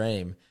down the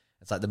stream.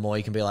 It's like the more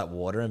you can be like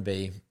water and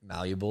be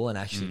malleable and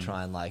actually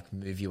try and like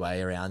move your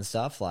way around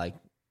stuff. Like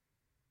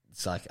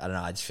it's like, I don't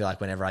know, I just feel like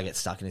whenever I get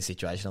stuck in a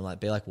situation, I'm like,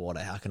 be like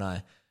water. How can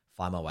I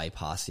find my way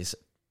past this?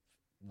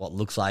 What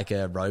looks like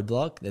a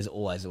roadblock, there's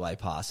always a way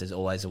past. There's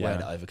always a way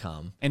to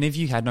overcome. And if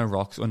you had no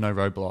rocks or no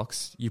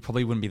roadblocks, you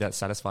probably wouldn't be that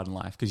satisfied in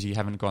life because you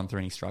haven't gone through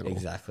any struggle.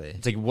 Exactly.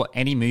 It's like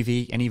any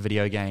movie, any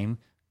video game,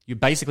 you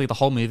basically the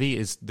whole movie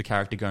is the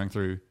character going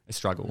through a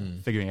struggle,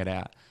 figuring it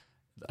out.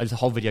 The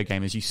whole video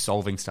game is you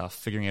solving stuff,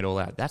 figuring it all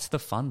out. That's the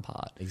fun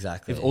part.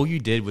 Exactly. If all you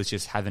did was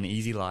just have an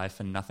easy life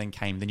and nothing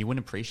came, then you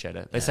wouldn't appreciate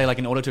it. They say like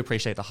in order to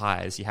appreciate the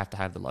highs, you have to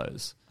have the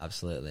lows.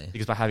 Absolutely.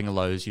 Because by having the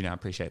lows, you now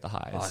appreciate the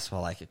highs. Oh, that's why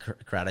like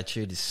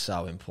gratitude is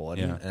so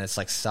important. Yeah. And it's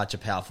like such a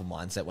powerful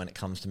mindset when it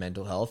comes to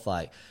mental health.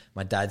 Like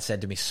my dad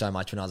said to me so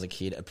much when I was a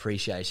kid,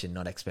 appreciation,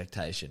 not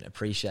expectation.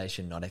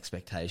 Appreciation, not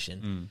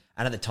expectation.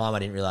 And at the time I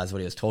didn't realize what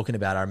he was talking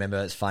about. I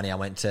remember it's funny, I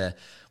went to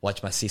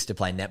watch my sister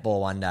play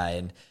netball one day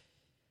and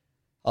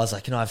I was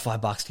like, can I have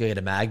 $5 to go get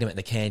a Magnum at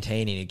the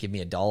canteen? And he'd give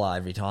me $1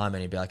 every time.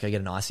 And he'd be like, go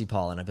get an icy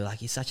pole. And I'd be like,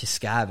 he's such a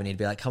scab. And he'd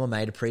be like, come on,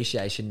 mate,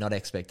 appreciation, not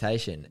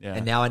expectation. Yeah.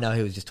 And now I know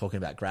he was just talking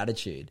about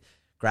gratitude.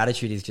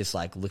 Gratitude is just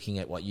like looking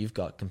at what you've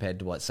got compared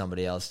to what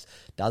somebody else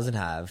doesn't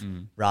have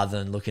rather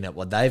than looking at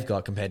what they've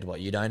got compared to what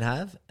you don't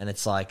have. And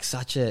it's like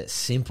such a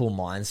simple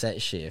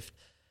mindset shift.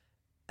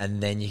 And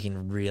then you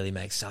can really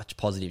make such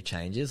positive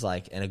changes.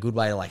 Like, and a good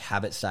way to like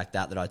habit stack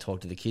that I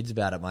talk to the kids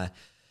about at my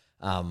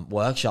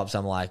workshops,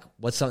 I'm like,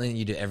 what's something that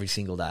you do every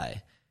single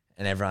day?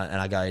 And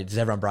I go, does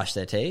everyone brush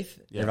their teeth?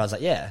 Yeah. Everyone's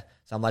like, yeah.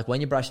 So I'm like,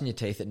 when you're brushing your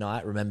teeth at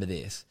night, remember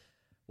this.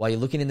 While you're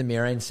looking in the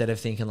mirror, instead of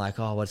thinking like,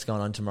 oh, what's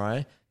going on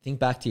tomorrow? Think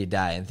back to your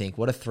day and think,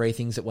 what are 3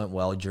 things that went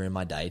well during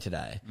my day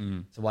today?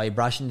 So while you're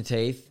brushing your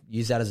teeth,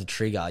 use that as a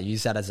trigger.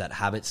 Use that as that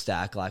habit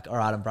stack. Like, all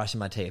right, I'm brushing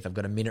my teeth. I've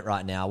got a minute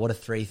right now. What are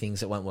 3 things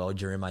that went well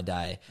during my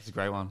day? That's a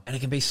great one. And it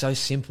can be so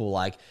simple.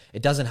 Like,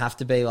 it doesn't have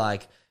to be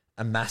like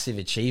a massive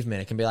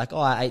achievement. It can be like, oh,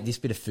 I ate this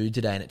bit of food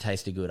today and it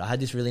tasted good. I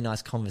had this really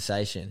nice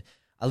conversation.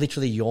 I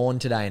literally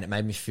yawned today and it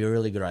made me feel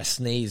really good. Or I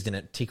sneezed and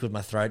it tickled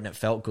my throat and it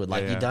felt good.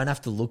 Like you don't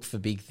have to look for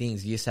big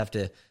things. You just have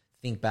to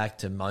think back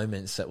to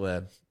moments that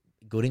were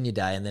good in your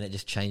day and then it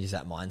just changes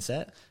that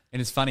mindset.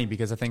 And it's funny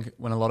because I think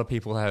when a lot of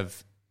people are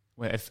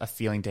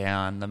feeling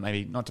down, they're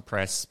maybe not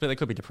depressed, but they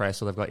could be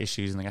depressed or they've got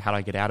issues and they go, how do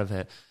I get out of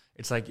it?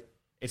 It's like,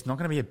 it's not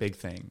going to be a big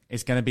thing.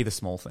 It's going to be the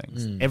small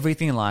things.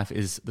 Everything in life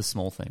is the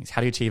small things.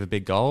 How do you achieve a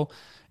big goal?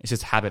 It's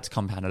just habits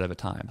compounded over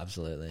time.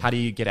 Absolutely. How do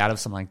you get out of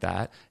something like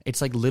that?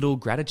 It's like little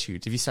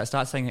gratitudes. If you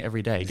start saying it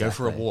every day, go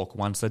for a walk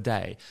once a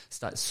day,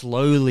 start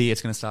slowly,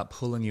 it's going to start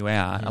pulling you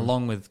out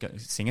along with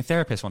seeing a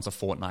therapist once a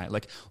fortnight.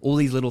 Like all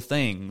these little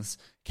things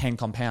can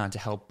compound to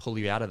help pull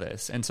you out of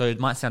this. And so it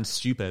might sound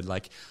stupid,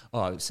 like,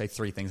 oh, say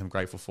 3 things I'm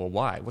grateful for.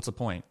 Why? What's the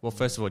point? Well,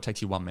 first of all, it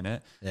takes you 1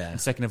 minute. Yeah. And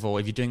second of all,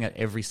 if you're doing that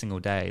every single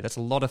day, that's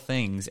a lot of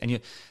things.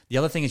 And the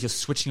other thing is you're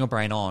switching your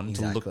brain on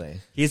to look.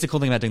 Here's the cool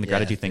thing about doing the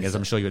gratitude thing, as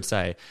I'm sure you would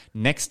say.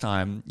 Next next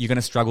time you're going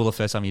to struggle the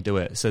first time you do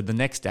it. So the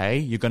next day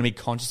you're going to be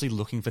consciously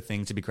looking for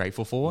things to be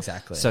grateful for.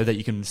 Exactly. So that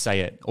you can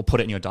say it or put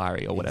it in your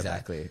diary or whatever.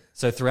 Exactly.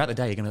 So throughout the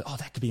day you're going to,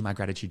 that could be my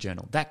gratitude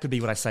journal. That could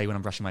be what I say when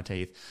I'm brushing my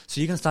teeth.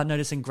 So you're going to start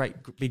noticing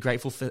be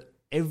grateful for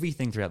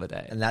everything throughout the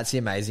day. And that's the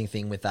amazing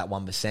thing with that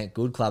 1%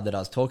 Good Club that I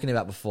was talking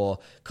about before,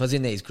 because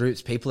in these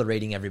groups, people are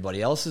reading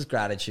everybody else's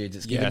gratitudes.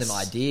 It's giving them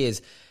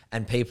ideas,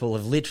 and people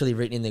have literally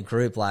written in the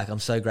group, like, I'm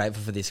so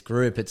grateful for this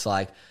group. It's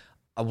like,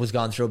 I was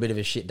going through a bit of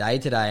a shit day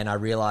today and I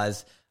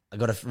realized I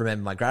got to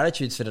remember my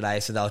gratitudes for today.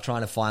 So they were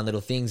trying to find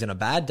little things in a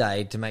bad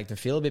day to make them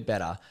feel a bit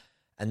better.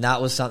 And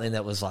that was something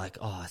that was like,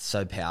 it's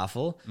so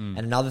powerful. And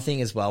another thing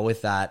as well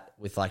with that,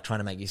 with like trying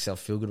to make yourself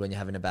feel good when you're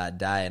having a bad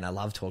day, and I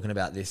love talking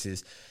about this,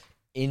 is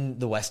in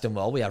the Western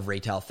world, we have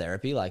retail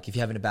therapy. Like if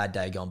you're having a bad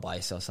day, go and buy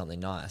yourself something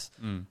nice.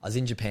 I was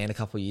in Japan a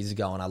couple of years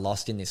ago and I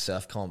lost in this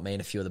surf comp. Me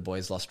and a few of the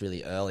boys lost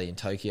really early in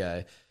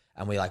Tokyo.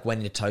 And we like went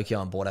into Tokyo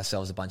and bought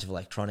ourselves a bunch of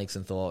electronics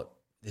and thought,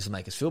 this will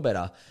make us feel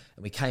better.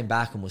 And we came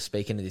back and we're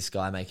speaking to this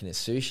guy making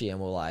us sushi, and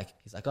we're like,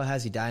 he's like,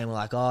 how's your day? And we're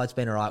like, it's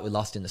been all right. We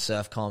lost in the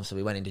surf comp. So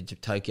we went into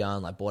Tokyo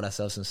and like bought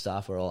ourselves some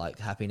stuff. We're all like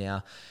happy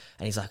now.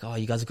 And he's like,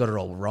 you guys have got it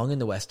all wrong in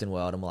the Western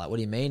world. And we're like, what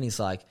do you mean? He's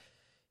like,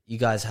 you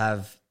guys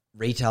have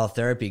retail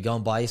therapy. Go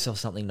and buy yourself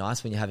something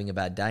nice when you're having a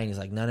bad day. And he's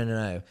like,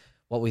 no.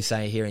 What we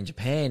say here in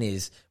Japan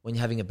is when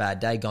you're having a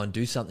bad day, go and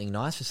do something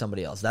nice for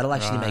somebody else. That'll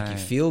actually make you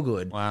feel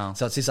good. Wow.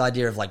 So it's this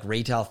idea of like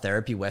retail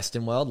therapy,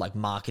 Western world, like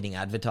marketing,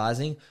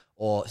 advertising,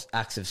 or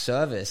acts of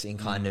service in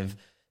kind of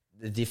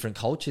the different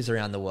cultures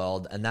around the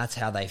world. And that's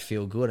how they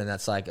feel good. And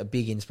that's like a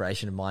big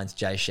inspiration of mine's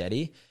Jay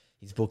Shetty.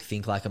 His book,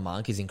 Think Like a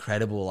Monk, is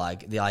incredible.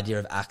 Like the idea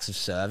of acts of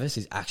service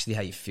is actually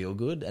how you feel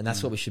good. And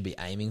that's what we should be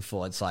aiming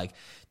for. It's like,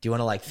 do you want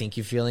to like think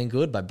you're feeling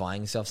good by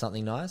buying yourself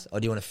something nice? Or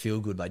do you want to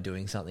feel good by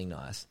doing something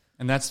nice?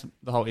 And that's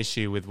the whole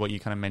issue with what you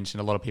kind of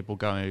mentioned. A lot of people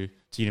go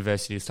to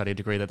university to study a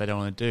degree that they don't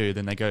want to do.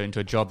 Then they go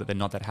into a job that they're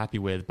not that happy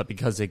with. But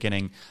because they're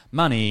getting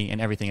money and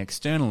everything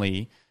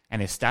externally, and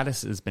their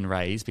status has been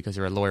raised because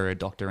you're a lawyer, a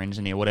doctor,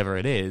 engineer, whatever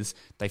it is,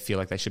 they feel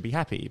like they should be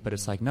happy. But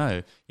it's like,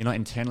 no, you're not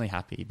internally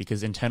happy,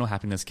 because internal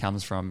happiness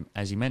comes from,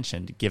 as you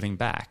mentioned, giving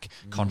back,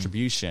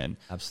 contribution,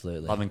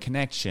 absolutely, love and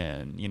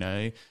connection,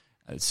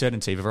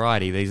 certainty,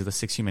 variety. These are the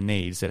 6 human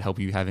needs that help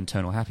you have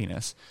internal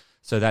happiness.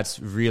 So that's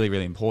really,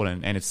 really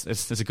important. And it's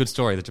a good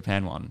story, the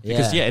Japan one.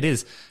 Because, it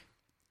is.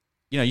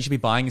 You should be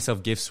buying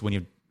yourself gifts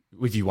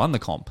if you won the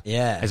comp,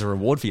 as a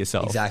reward for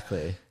yourself.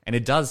 Exactly. And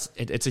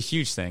it's a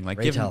huge thing. Like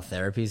retail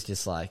therapy is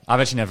just like, I've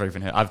actually never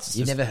even heard.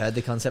 You've never heard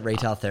the concept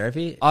retail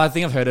therapy? I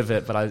think I've heard of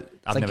it, but I've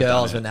like never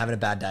girls done it. when they're having a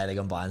bad day, they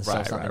go and buy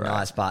themselves something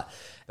nice. But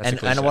and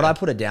what I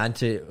put it down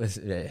to was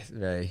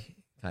very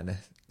kind of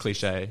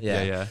cliche.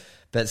 Yeah.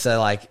 But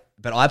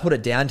I put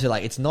it down to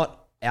like, it's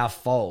not our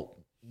fault.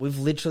 We've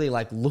literally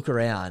like look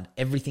around.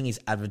 Everything is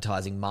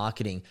advertising,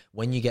 marketing.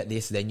 When you get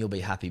this, then you'll be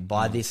happy.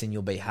 Buy this and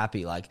you'll be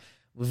happy. Like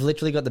we've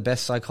literally got the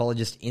best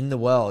psychologists in the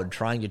world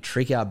trying to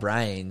trick our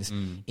brains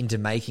into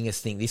making us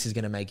think this is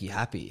going to make you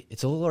happy.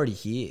 It's all already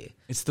here.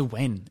 It's the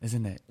when,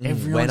 isn't it?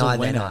 Everyone's a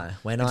winner.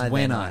 When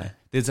I.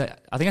 I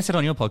think I said it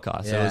on your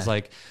podcast. Yeah. It was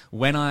like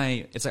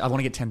it's like I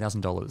want to get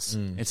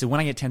 $10,000. It's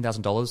when I get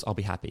 $10,000, I'll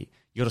be happy.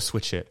 You got to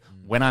switch it.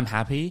 When I'm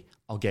happy,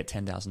 I'll get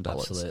 $10,000.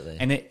 Absolutely.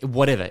 And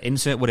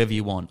insert whatever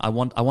you want. I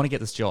want to get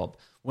this job.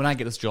 When I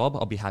get this job,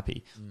 I'll be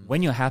happy.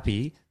 When you're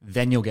happy,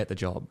 then you'll get the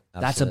job.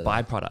 Absolutely. That's a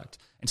byproduct.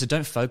 And so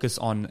don't focus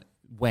on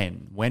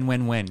when.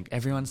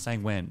 Everyone's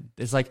saying when.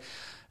 It's like,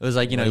 it was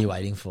like, what are you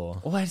waiting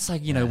for? Well, it's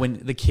like,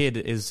 when the kid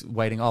is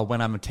waiting, when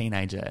I'm a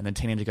teenager, and the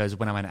teenager goes,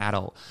 when I'm an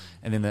adult.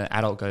 And then the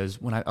adult goes,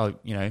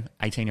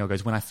 18-year-old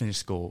goes, when I finish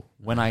school,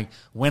 when I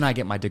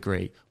get my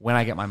degree, when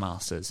I get my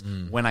master's,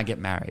 when I get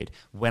married,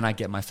 when I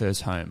get my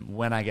first home,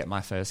 when I get my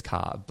first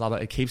car, blah, blah.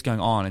 It keeps going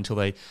on until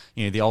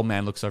the old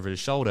man looks over his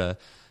shoulder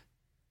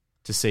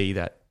to see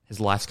that his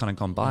life's kind of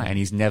gone by and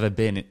he's never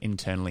been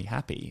internally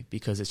happy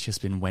because it's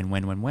just been when.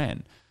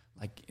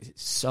 Like,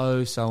 it's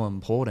so, so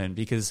important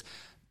because,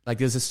 like,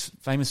 there's this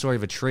famous story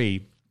of a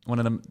tree, one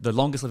of the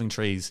longest living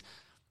trees,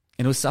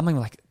 and it was something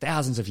like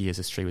thousands of years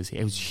this tree was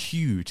here. It was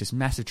huge, this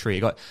massive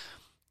tree.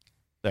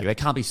 They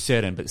can't be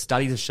certain, but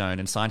studies have shown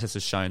and scientists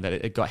have shown that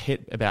it got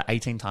hit about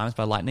 18 times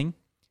by lightning.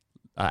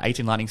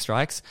 18 lightning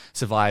strikes,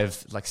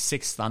 survived like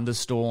 6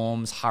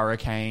 thunderstorms,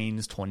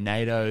 hurricanes,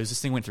 tornadoes.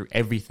 This thing went through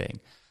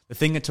everything. The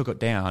thing that took it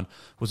down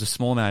was a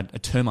small amount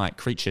of termite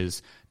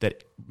creatures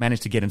that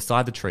managed to get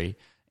inside the tree.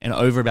 And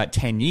over about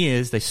 10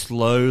 years, they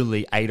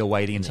slowly ate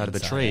away the inside of the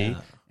tree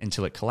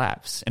until it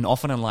collapsed. And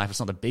often in life, it's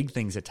not the big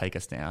things that take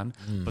us down,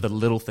 but the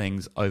little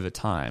things over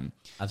time.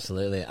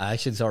 Absolutely. I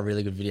actually saw a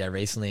really good video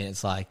recently, and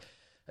it's like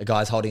a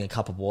guy's holding a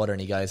cup of water, and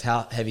he goes,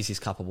 how heavy is this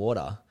cup of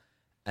water?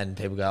 And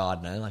people go, I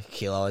don't know, like a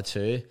kilo or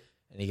 2.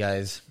 And he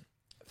goes,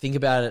 think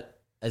about it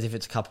as if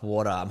it's a cup of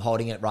water. I'm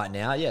holding it right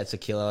now. Yeah, it's a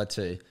kilo or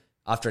 2.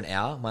 After an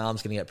hour, my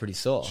arm's going to get pretty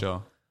sore.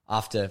 Sure.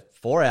 After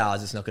 4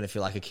 hours, it's not going to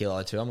feel like a kilo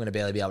or 2. I'm going to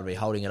barely be able to be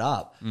holding it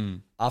up.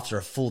 After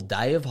a full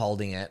day of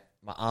holding it,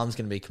 my arm's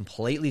going to be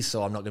completely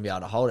sore. I'm not going to be able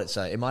to hold it.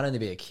 So it might only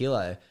be a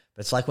kilo, but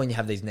it's like when you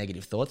have these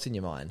negative thoughts in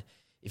your mind.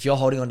 If you're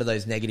holding onto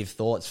those negative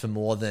thoughts for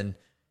more than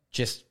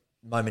just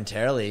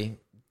momentarily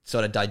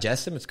sort of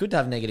digest them. It's good to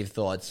have negative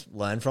thoughts,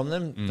 learn from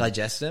them,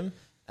 digest them,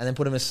 and then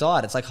put them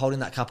aside. It's like holding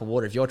that cup of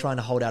water. If you're trying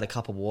to hold out a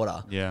cup of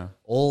water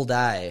all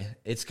day,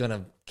 it's going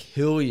to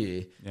kill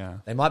you. Yeah.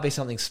 They might be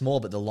something small,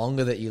 but the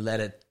longer that you let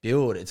it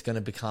build, it's going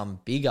to become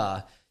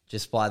bigger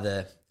just by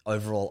the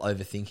overall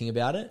overthinking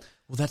about it.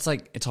 Well, that's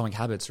like Atomic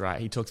Habits, right?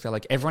 He talks about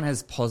like everyone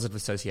has positive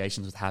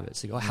associations with habits.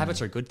 So you go,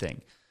 habits are a good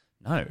thing.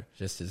 No.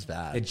 Just as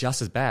bad. They're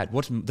just as bad.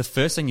 What's the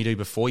first thing you do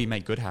before you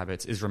make good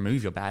habits is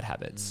remove your bad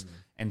habits.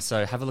 And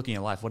so have a look in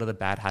your life. What are the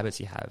bad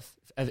habits you have?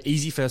 An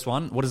easy first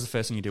one, what is the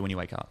first thing you do when you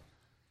wake up?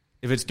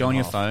 If it's go on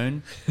your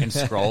phone and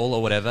scroll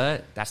or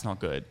whatever, that's not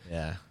good.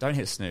 Yeah. Don't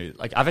hit snooze.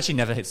 Like, I've actually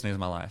never hit snooze in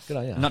my life. Good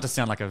idea. Not to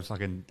sound like a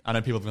fucking... I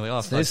know people be like,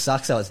 oh... Snooze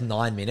sucks though. It's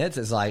 9 minutes.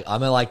 It's like, I'm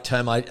going to like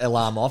turn my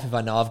alarm off if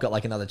I know I've got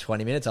like another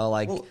 20 minutes. I'll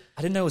like... Well,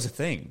 I didn't know it was a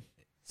thing.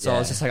 So I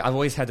was just like, I've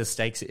always had the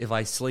stakes. If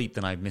I sleep,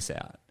 then I miss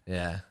out.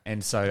 Yeah.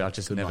 And so I've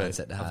just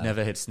I've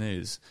never hit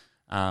snooze.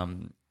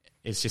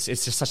 It's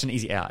just such an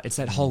easy out. It's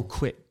that whole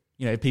quit.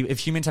 You know, if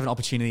humans have an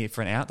opportunity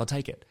for an out, they'll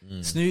take it.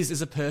 Snooze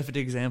is a perfect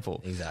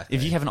example. Exactly.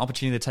 If you have an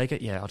opportunity to take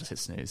it, I'll just hit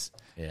snooze.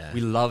 Yeah.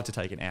 We love to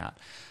take it out.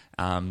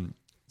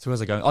 So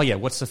where's I going? Oh yeah,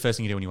 what's the first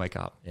thing you do when you wake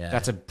up? Yeah.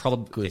 That's a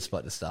probably good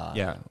spot to start.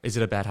 Yeah. Is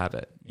it a bad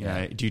habit? You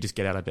know, do you just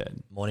get out of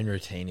bed? Morning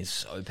routine is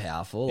so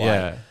powerful.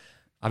 Yeah.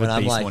 When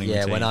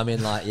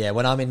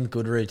I'm in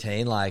good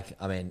routine, like,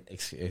 I mean,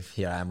 if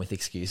here I am with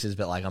excuses,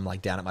 but like I'm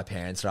like down at my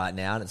parents right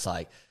now and it's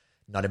like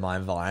not in my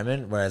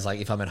environment. Whereas like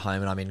if I'm at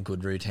home and I'm in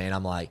good routine,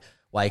 I'm like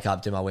wake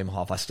up, do my Wim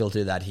Hof. I still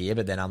do that here,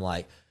 but then I'm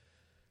like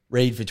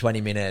read for 20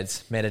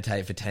 minutes,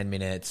 meditate for 10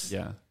 minutes.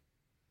 Yeah.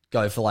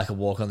 Go for like a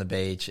walk on the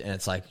beach, and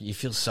it's like you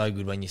feel so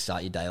good when you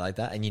start your day like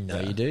that, and you know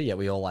you do, yet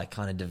we all like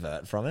kind of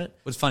divert from it.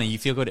 It's funny, you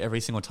feel good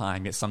every single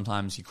time, yet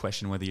sometimes you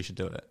question whether you should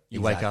do it.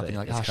 You wake up and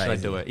you're like, should I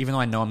do it? Even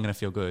though I know I'm going to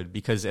feel good,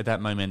 because at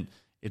that moment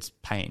it's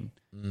pain.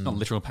 Not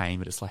literal pain,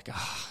 but it's like,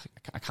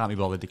 I can't be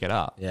bothered to get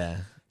up. Yeah.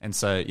 And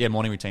so,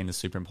 morning routine is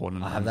super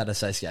important. I have that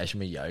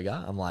association with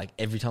yoga. I'm like,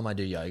 every time I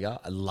do yoga,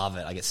 I love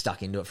it. I get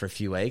stuck into it for a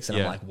few weeks, and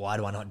I'm like, why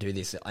do I not do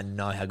this? I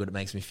know how good it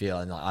makes me feel,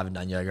 and like, I haven't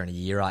done yoga in a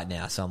year right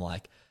now, so I'm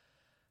like,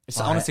 it's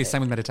honestly the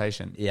same with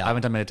meditation. Yeah. I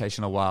haven't done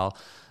meditation in a while.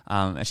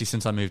 Actually,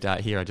 since I moved out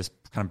here, I just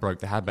kind of broke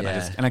the habit.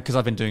 Yeah. Because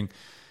I've been doing,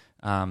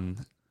 I've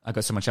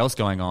got so much else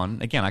going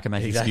on. Again, I can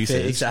make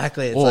excuses.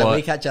 Exactly. It's like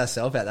we catch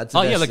ourselves out. That's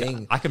the best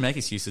thing. I can make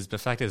excuses. But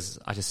the fact is,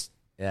 I just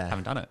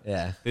haven't done it.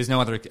 Yeah. There's no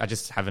other. I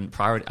just haven't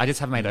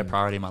made it a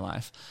priority in my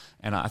life,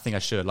 and I think I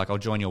should. Like, I'll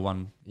join your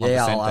 1%.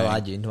 I'll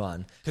add you into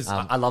one because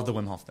I love the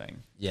Wim Hof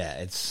thing. Yeah,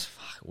 it's.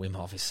 Wim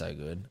Hof is so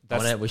good.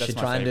 We should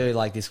try and do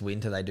like this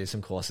winter. They do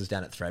some courses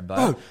down at Thredbo.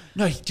 Oh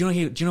no! Do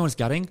you know what's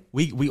gutting?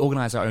 We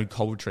organise our own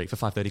cold retreat for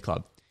 5:30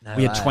 Club.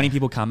 We had 20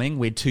 people coming.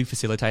 We had 2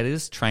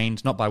 facilitators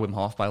trained not by Wim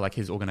Hof, by like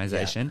his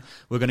organisation. Yeah.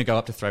 We're going to go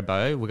up to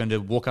Thredbo. We're going to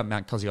walk up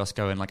Mount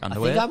Kosciuszko in like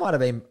underwear. I think I might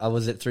have been.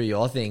 Was it through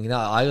your thing? No,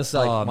 I was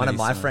like one of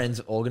my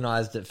friends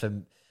organised it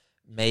for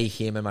me,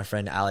 him, and my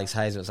friend Alex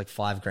Hayes. It was like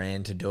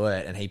 $5,000 to do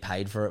it, and he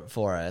paid for it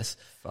for us.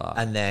 Fuck.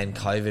 And then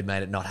COVID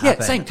made it not happen.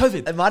 Yeah, same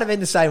COVID. It might have been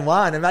the same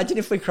one. Imagine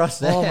if we crossed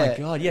there. Oh my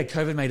god, yeah,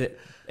 COVID made it,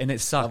 and it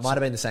sucked. It might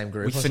have been the same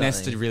group. We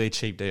finessed a really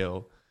cheap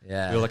deal.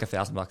 Yeah, we were like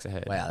 $1,000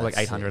 ahead, wow, or like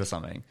 800 or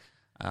something.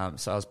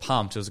 So I was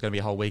pumped. It was going to be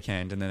a whole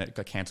weekend, and then it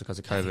got cancelled because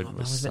of COVID. It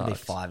was meant to be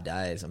 5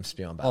 days. I'm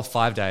spewing back. Oh,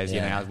 5 days.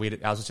 Yeah,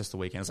 ours was just the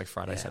weekend. It was like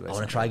Friday, Saturday. I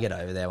want to try to get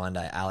over there one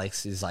day.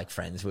 Alex is like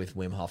friends with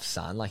Wim Hof's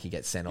son. Like he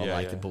gets sent all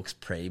the books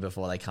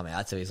before they come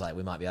out. So he's like,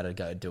 we might be able to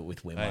go do it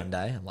with Wim one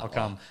day. I'm like, I'll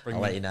come. I'll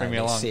let you know. Bring me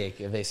along. Sick.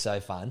 It'd be so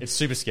fun. It's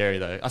super scary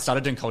though. I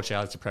started doing cold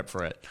showers to prep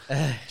for it,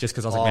 just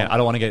because I was like, man, I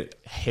don't want to get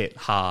hit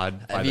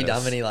hard. Have you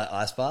done many like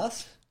ice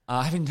baths?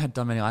 I haven't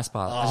done many ice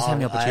baths. I just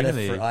had the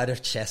opportunity. I had a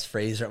chest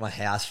freezer at my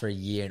house for a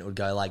year, and it would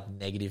go like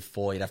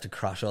 -4. You'd have to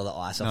crush all the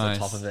ice off the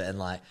top of it, and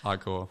like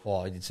hardcore.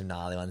 Oh, we did some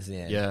gnarly ones in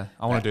the end. Yeah,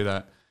 I want to do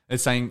that.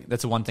 It's saying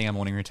that's the one thing our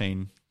morning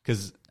routine,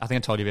 because I think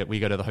I told you about. We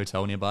go to the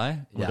hotel nearby.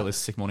 We've got this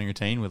sick morning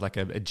routine with like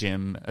a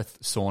gym, a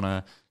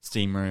sauna,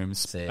 steam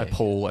rooms, a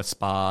pool, a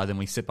spa. Then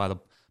we sit by the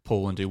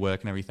pool and do work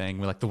and everything.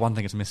 We're like, the one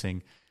thing that's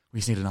missing, we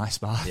just need an ice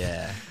bath.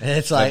 Yeah. And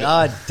it's like,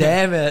 oh,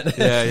 damn it.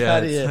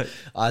 Yeah.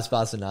 Ice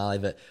baths are gnarly.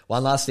 But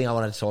one last thing I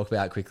wanted to talk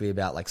about quickly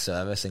about like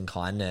service and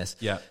kindness.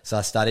 Yeah.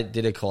 So I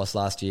did a course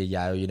last year.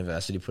 Yale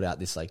University put out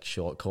this like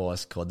short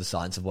course called The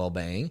Science of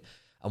Wellbeing.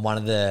 And one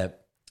of the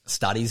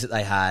studies that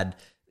they had,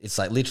 it's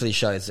like literally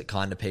shows that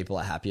kinder people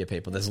are happier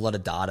people. There's a lot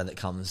of data that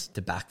comes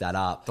to back that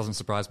up. Doesn't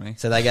surprise me.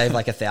 So they gave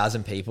like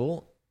 1,000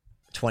 people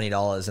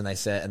 $20,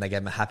 and they gave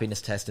them a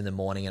happiness test in the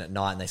morning and at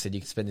night, and they said you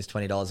can spend this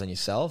 $20 on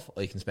yourself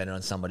or you can spend it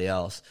on somebody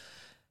else.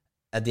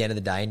 At the end of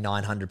the day,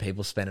 900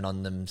 people spent it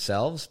on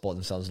themselves, bought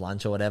themselves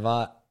lunch or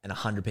whatever, and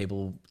 100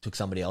 people took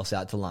somebody else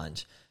out to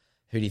lunch.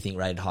 Who do you think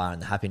rated higher on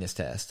the happiness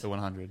test? The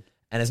 100.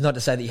 And it's not to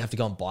say that you have to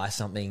go and buy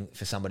something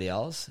for somebody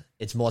else.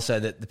 It's more so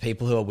that the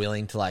people who are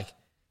willing to like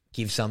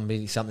give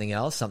somebody something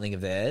else, something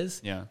of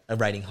theirs, are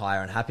rating higher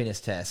on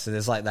happiness tests. So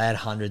there's like, they had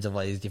hundreds of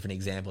all these different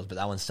examples, but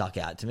that one stuck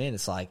out to me, and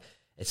it's like,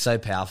 it's so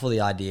powerful,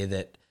 the idea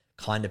that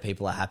kinder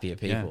people are happier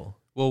people.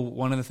 Yeah. Well,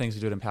 one of the things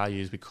we do at Empower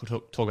You is we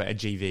talk about a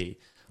GV,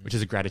 which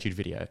is a gratitude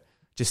video.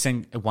 Just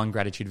send one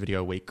gratitude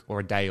video a week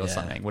or a day or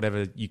something,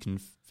 whatever you can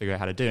figure out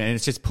how to do. And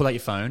it's just pull out your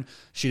phone,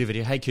 shoot a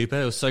video. Hey,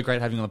 Cooper, it was so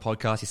great having you on the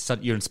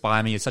podcast. You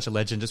inspire me. You're such a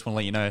legend. Just want to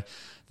let you know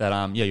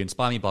that, you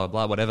inspire me, blah,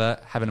 blah, blah, whatever.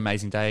 Have an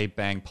amazing day.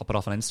 Bang, pop it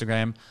off on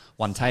Instagram.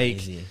 One take.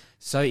 Easy.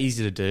 So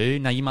easy to do.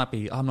 Now, you might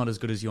be, I'm not as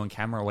good as you on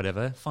camera or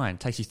whatever. Fine.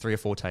 Takes you 3 or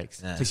 4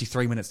 takes. Takes you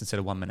 3 minutes instead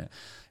of 1 minute.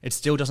 It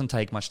still doesn't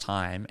take much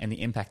time, and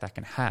the impact that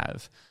can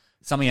have.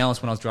 Something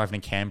else, when I was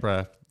driving to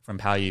Canberra from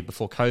Paoyu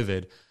before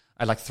COVID,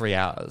 I had like 3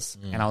 hours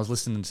and I was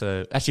listening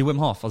to, actually Wim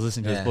Hof, I was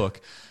listening to his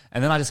book.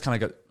 And then I just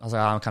kind of I was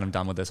like, I'm kind of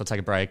done with this. I'll take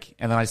a break.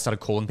 And then I just started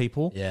calling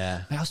people.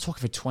 Yeah. And I was talking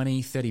for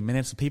 20, 30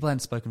 minutes and people I hadn't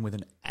spoken with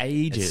in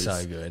ages.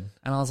 It's so good.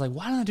 And I was like,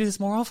 why don't I do this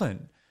more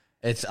often?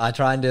 I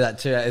try and do that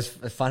too. It's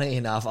funny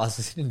enough, I was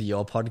listening to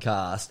your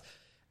podcast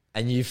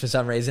and you, for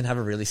some reason, have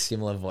a really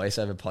similar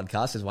voiceover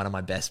podcast as one of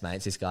my best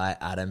mates, this guy,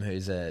 Adam,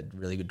 who's a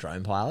really good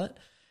drone pilot.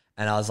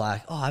 And I was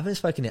like, I haven't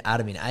spoken to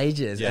Adam in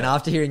ages. Yeah. And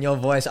after hearing your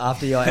voice,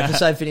 after your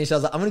episode finished, I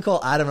was like, I'm going to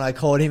call Adam. And I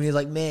called him. He was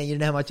like, man, you don't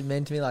know how much it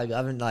meant to me. Like, I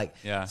haven't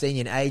seen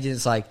you in ages.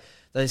 It's like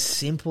those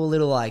simple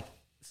little,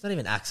 it's not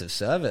even acts of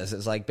service.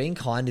 It's like being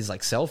kind is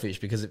like selfish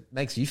because it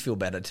makes you feel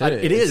better too.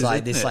 It's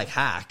like this like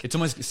hack. It's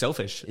almost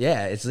selfish.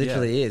 Yeah, it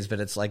literally is.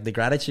 But it's like the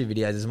gratitude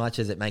videos, as much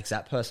as it makes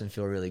that person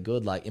feel really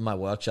good. Like in my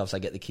workshops, I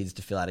get the kids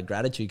to fill out a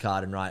gratitude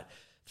card and write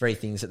 3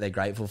 things that they're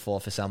grateful for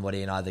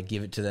somebody and either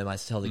give it to them. I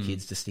tell the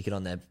kids to stick it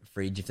on their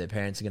fridge if their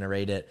parents are going to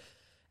read it.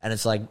 And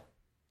it's like,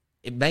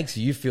 it makes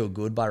you feel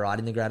good by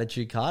writing the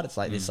gratitude card. It's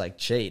like this like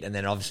cheat. And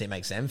then obviously it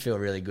makes them feel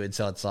really good.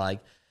 So it's like,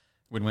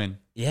 win-win.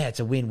 Yeah, it's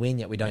a win-win,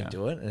 yet we don't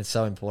do it. And it's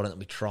so important that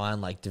we try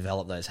and like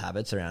develop those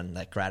habits around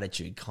like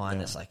gratitude,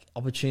 kindness, like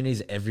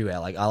opportunities everywhere.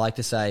 Like I like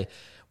to say,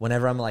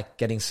 whenever I'm like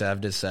getting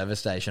served at a service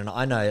station,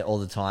 I know all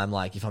the time,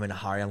 like if I'm in a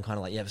hurry, I'm kind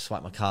of like,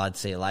 swipe my card,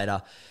 see you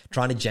later.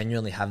 Trying to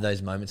genuinely have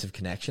those moments of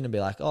connection and be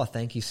like, oh,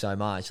 thank you so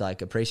much.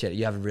 Like, appreciate it.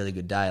 You have a really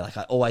good day. Like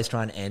I always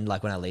try and end,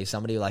 like when I leave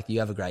somebody, like you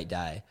have a great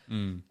day.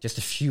 Just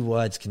a few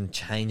words can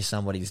change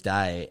somebody's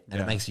day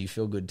and it makes you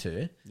feel good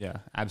too. Yeah,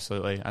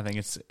 absolutely. I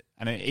think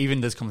and even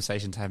this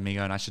conversation to have me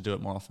going, I should do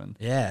it more often.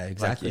 Yeah,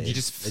 exactly. Like, you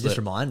just slip. They're just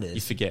reminders. You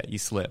forget, you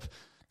slip.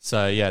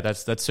 So yeah,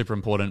 that's super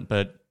important.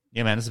 But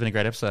yeah, man, this has been a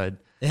great episode.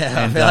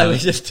 Yeah, and, I feel like we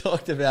just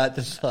talked about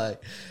just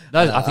like...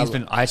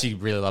 I actually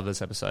really love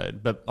this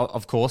episode. But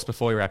of course,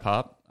 before we wrap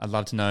up, I'd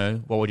love to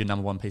know, what would your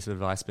number one piece of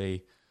advice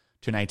be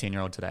to an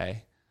 18-year-old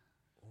today?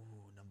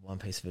 Number one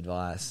piece of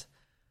advice.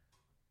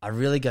 I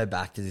really go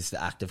back to this,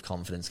 the act of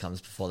confidence comes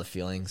before the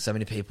feeling. So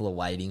many people are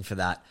waiting for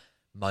that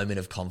moment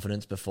of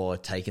confidence before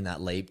taking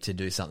that leap to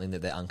do something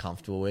that they're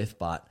uncomfortable with,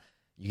 but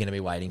you're going to be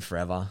waiting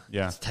forever.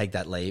 Yeah. Just take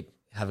that leap,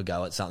 have a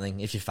go at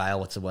something. If you fail,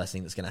 what's the worst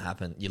thing that's going to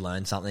happen? You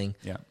learn something.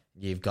 Yeah.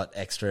 You've got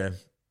extra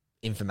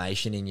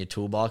information in your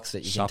toolbox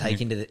that you can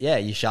take into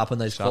you sharpen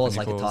those claws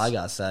like a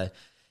tiger. So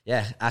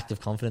yeah, act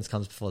of confidence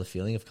comes before the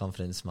feeling of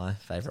confidence, my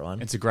favorite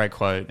one. It's a great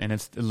quote, and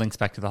it links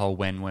back to the whole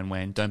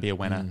when. Don't be a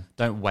winner.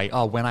 Don't wait.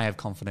 Oh, when I have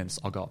confidence,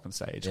 I'll go up on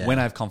stage. Yeah. When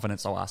I have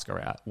confidence, I'll ask her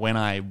out. When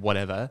I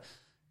whatever,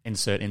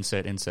 insert.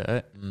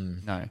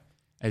 No.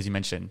 As you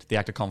mentioned, the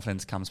act of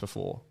confidence comes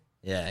before.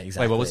 Yeah,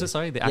 exactly. Wait, what was it?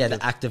 Sorry? The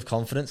act of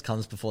confidence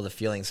comes before the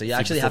feeling. So you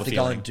actually have to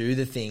go and do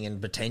the thing and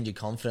pretend you're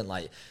confident.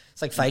 Like,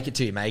 it's like fake it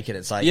till you make it.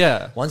 It's like,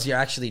 once you're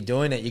actually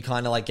doing it, you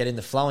kind of like get in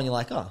the flow and you're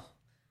like, oh,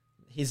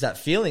 here's that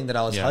feeling that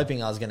I was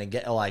hoping I was going to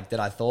get, or like that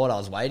I thought I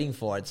was waiting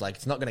for. It's like,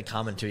 it's not going to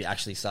come until you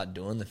actually start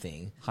doing the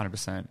thing.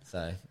 100%.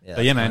 So, yeah.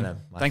 But yeah, man,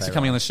 thanks for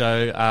coming on the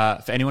show.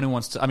 For anyone who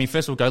wants to,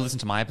 first of all, go listen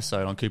to my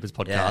episode on Cooper's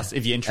podcast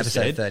if you're interested.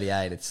 Episode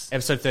 38. It's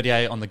episode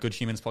 38 on the Good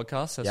Humans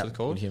podcast. That's what it's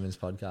called. Good Humans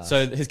podcast.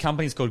 So his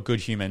company's called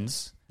Good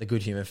Humans. The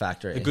Good Human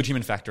Factory. The Good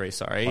Human Factory,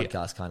 sorry.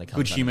 Podcast kind of comes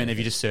Good Human, if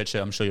you just search it,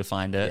 I'm sure you'll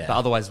find it. Yeah. But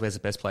otherwise, where's the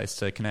best place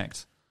to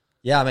connect?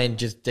 Yeah,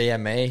 just DM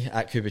me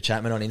at Cooper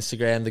Chapman on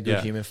Instagram, The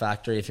Good Human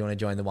Factory. If you want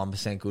to join the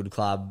 1% Good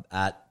Club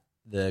at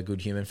The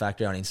Good Human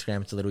Factory on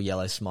Instagram, it's a little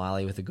yellow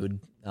smiley with a good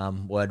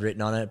word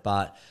written on it.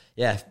 But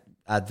yeah,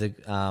 at the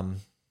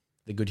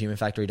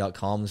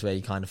goodhumanfactory.com is where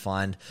you kind of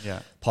find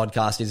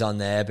podcast is on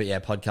there. But yeah,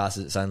 podcast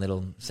is its own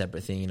little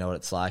separate thing. You know what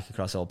it's like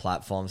across all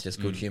platforms,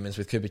 just Good Humans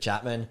with Cooper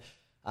Chapman.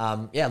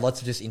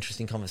 Lots of just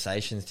interesting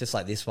conversations, just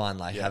like this one,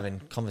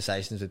 having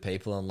conversations with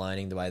people and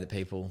learning the way that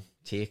people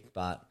tick.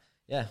 But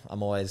yeah,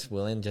 I'm always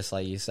willing, just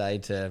like you say,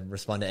 to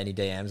respond to any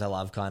DMs. I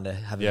love kind of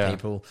having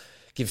people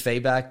give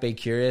feedback, be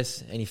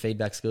curious. Any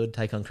feedback's good.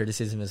 Take on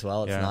criticism as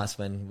well. It's nice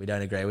when we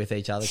don't agree with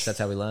each other because that's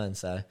how we learn.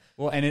 So,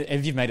 well, and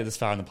if you've made it this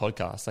far on the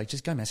podcast, like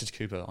just go message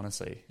Cooper,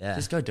 honestly. Yeah.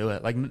 Just go do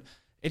it. Like,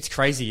 it's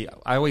crazy.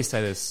 I always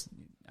say this.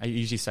 I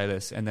usually say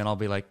this, and then I'll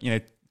be like,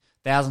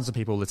 thousands of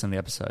people listen to the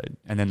episode,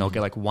 and then they'll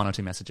get like 1 or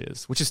 2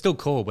 messages, which is still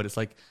cool, but it's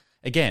like,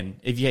 again,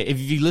 if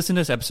you listen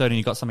to this episode and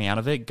you got something out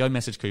of it, go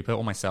message Cooper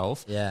or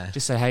myself. Yeah.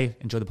 Just say, hey,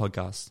 enjoy the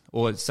podcast,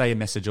 or say a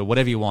messessage or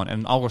whatever you want,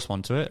 and I'll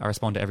respond to it. I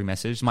respond to every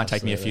message. It might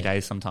take me a few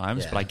days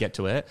sometimes, but I get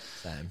to it.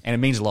 Same. And it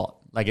means a lot.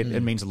 Like it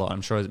means a lot.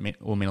 I'm sure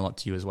it will mean a lot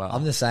to you as well.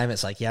 I'm the same.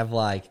 It's like you have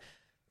like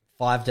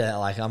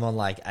I'm on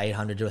like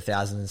 800 to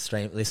 1,000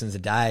 listens a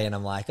day, and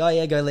I'm like, oh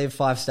yeah, go leave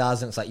 5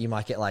 stars, and it's like you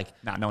might get like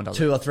no one does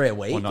 2 or 3 a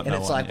week, and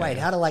it's like, wait,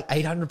 how do like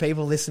 800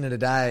 people listen to it a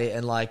day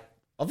and like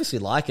obviously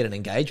like it and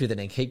engage with it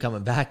and keep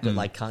coming back, but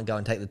like can't go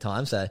and take the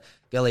time. So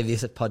go leave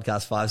this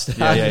podcast 5 stars.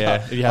 Yeah.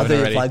 If you I'll haven't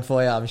do already. a plug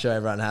for you. I'm sure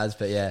everyone has,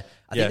 but I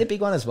think the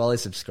big one as well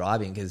is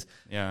subscribing, because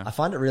I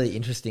find it really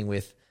interesting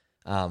with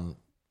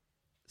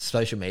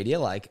social media.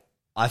 Like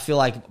I feel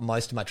like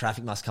most of my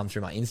traffic must come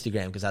through my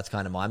Instagram because that's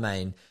kind of my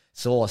main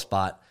source,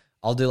 but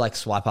I'll do like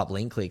swipe up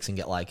link clicks and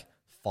get like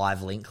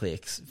 5 link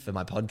clicks for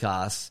my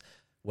podcasts,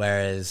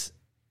 whereas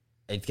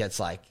it gets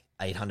like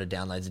 800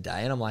 downloads a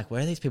day, and I'm like,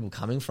 where are these people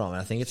coming from? And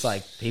I think it's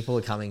like people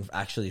are coming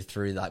actually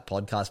through like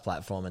podcast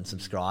platform and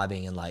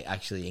subscribing and like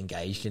actually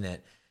engaged in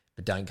it,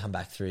 but don't come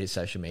back through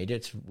social media.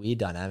 It's a weird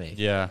dynamic.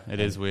 Yeah,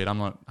 it is weird. I'm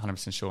not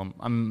 100% sure.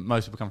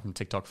 Most people come from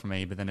TikTok for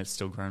me, but then it's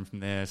still grown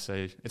from there,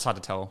 so it's hard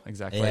to tell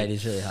exactly. Yeah, it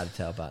is really hard to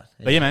tell, but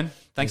yeah, man,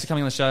 thanks for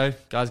coming on the show.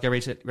 Guys, go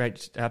reach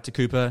out to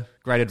Cooper.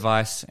 Great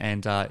advice,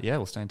 and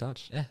we'll stay in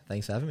touch. Yeah,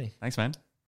 thanks for having me. Thanks, man.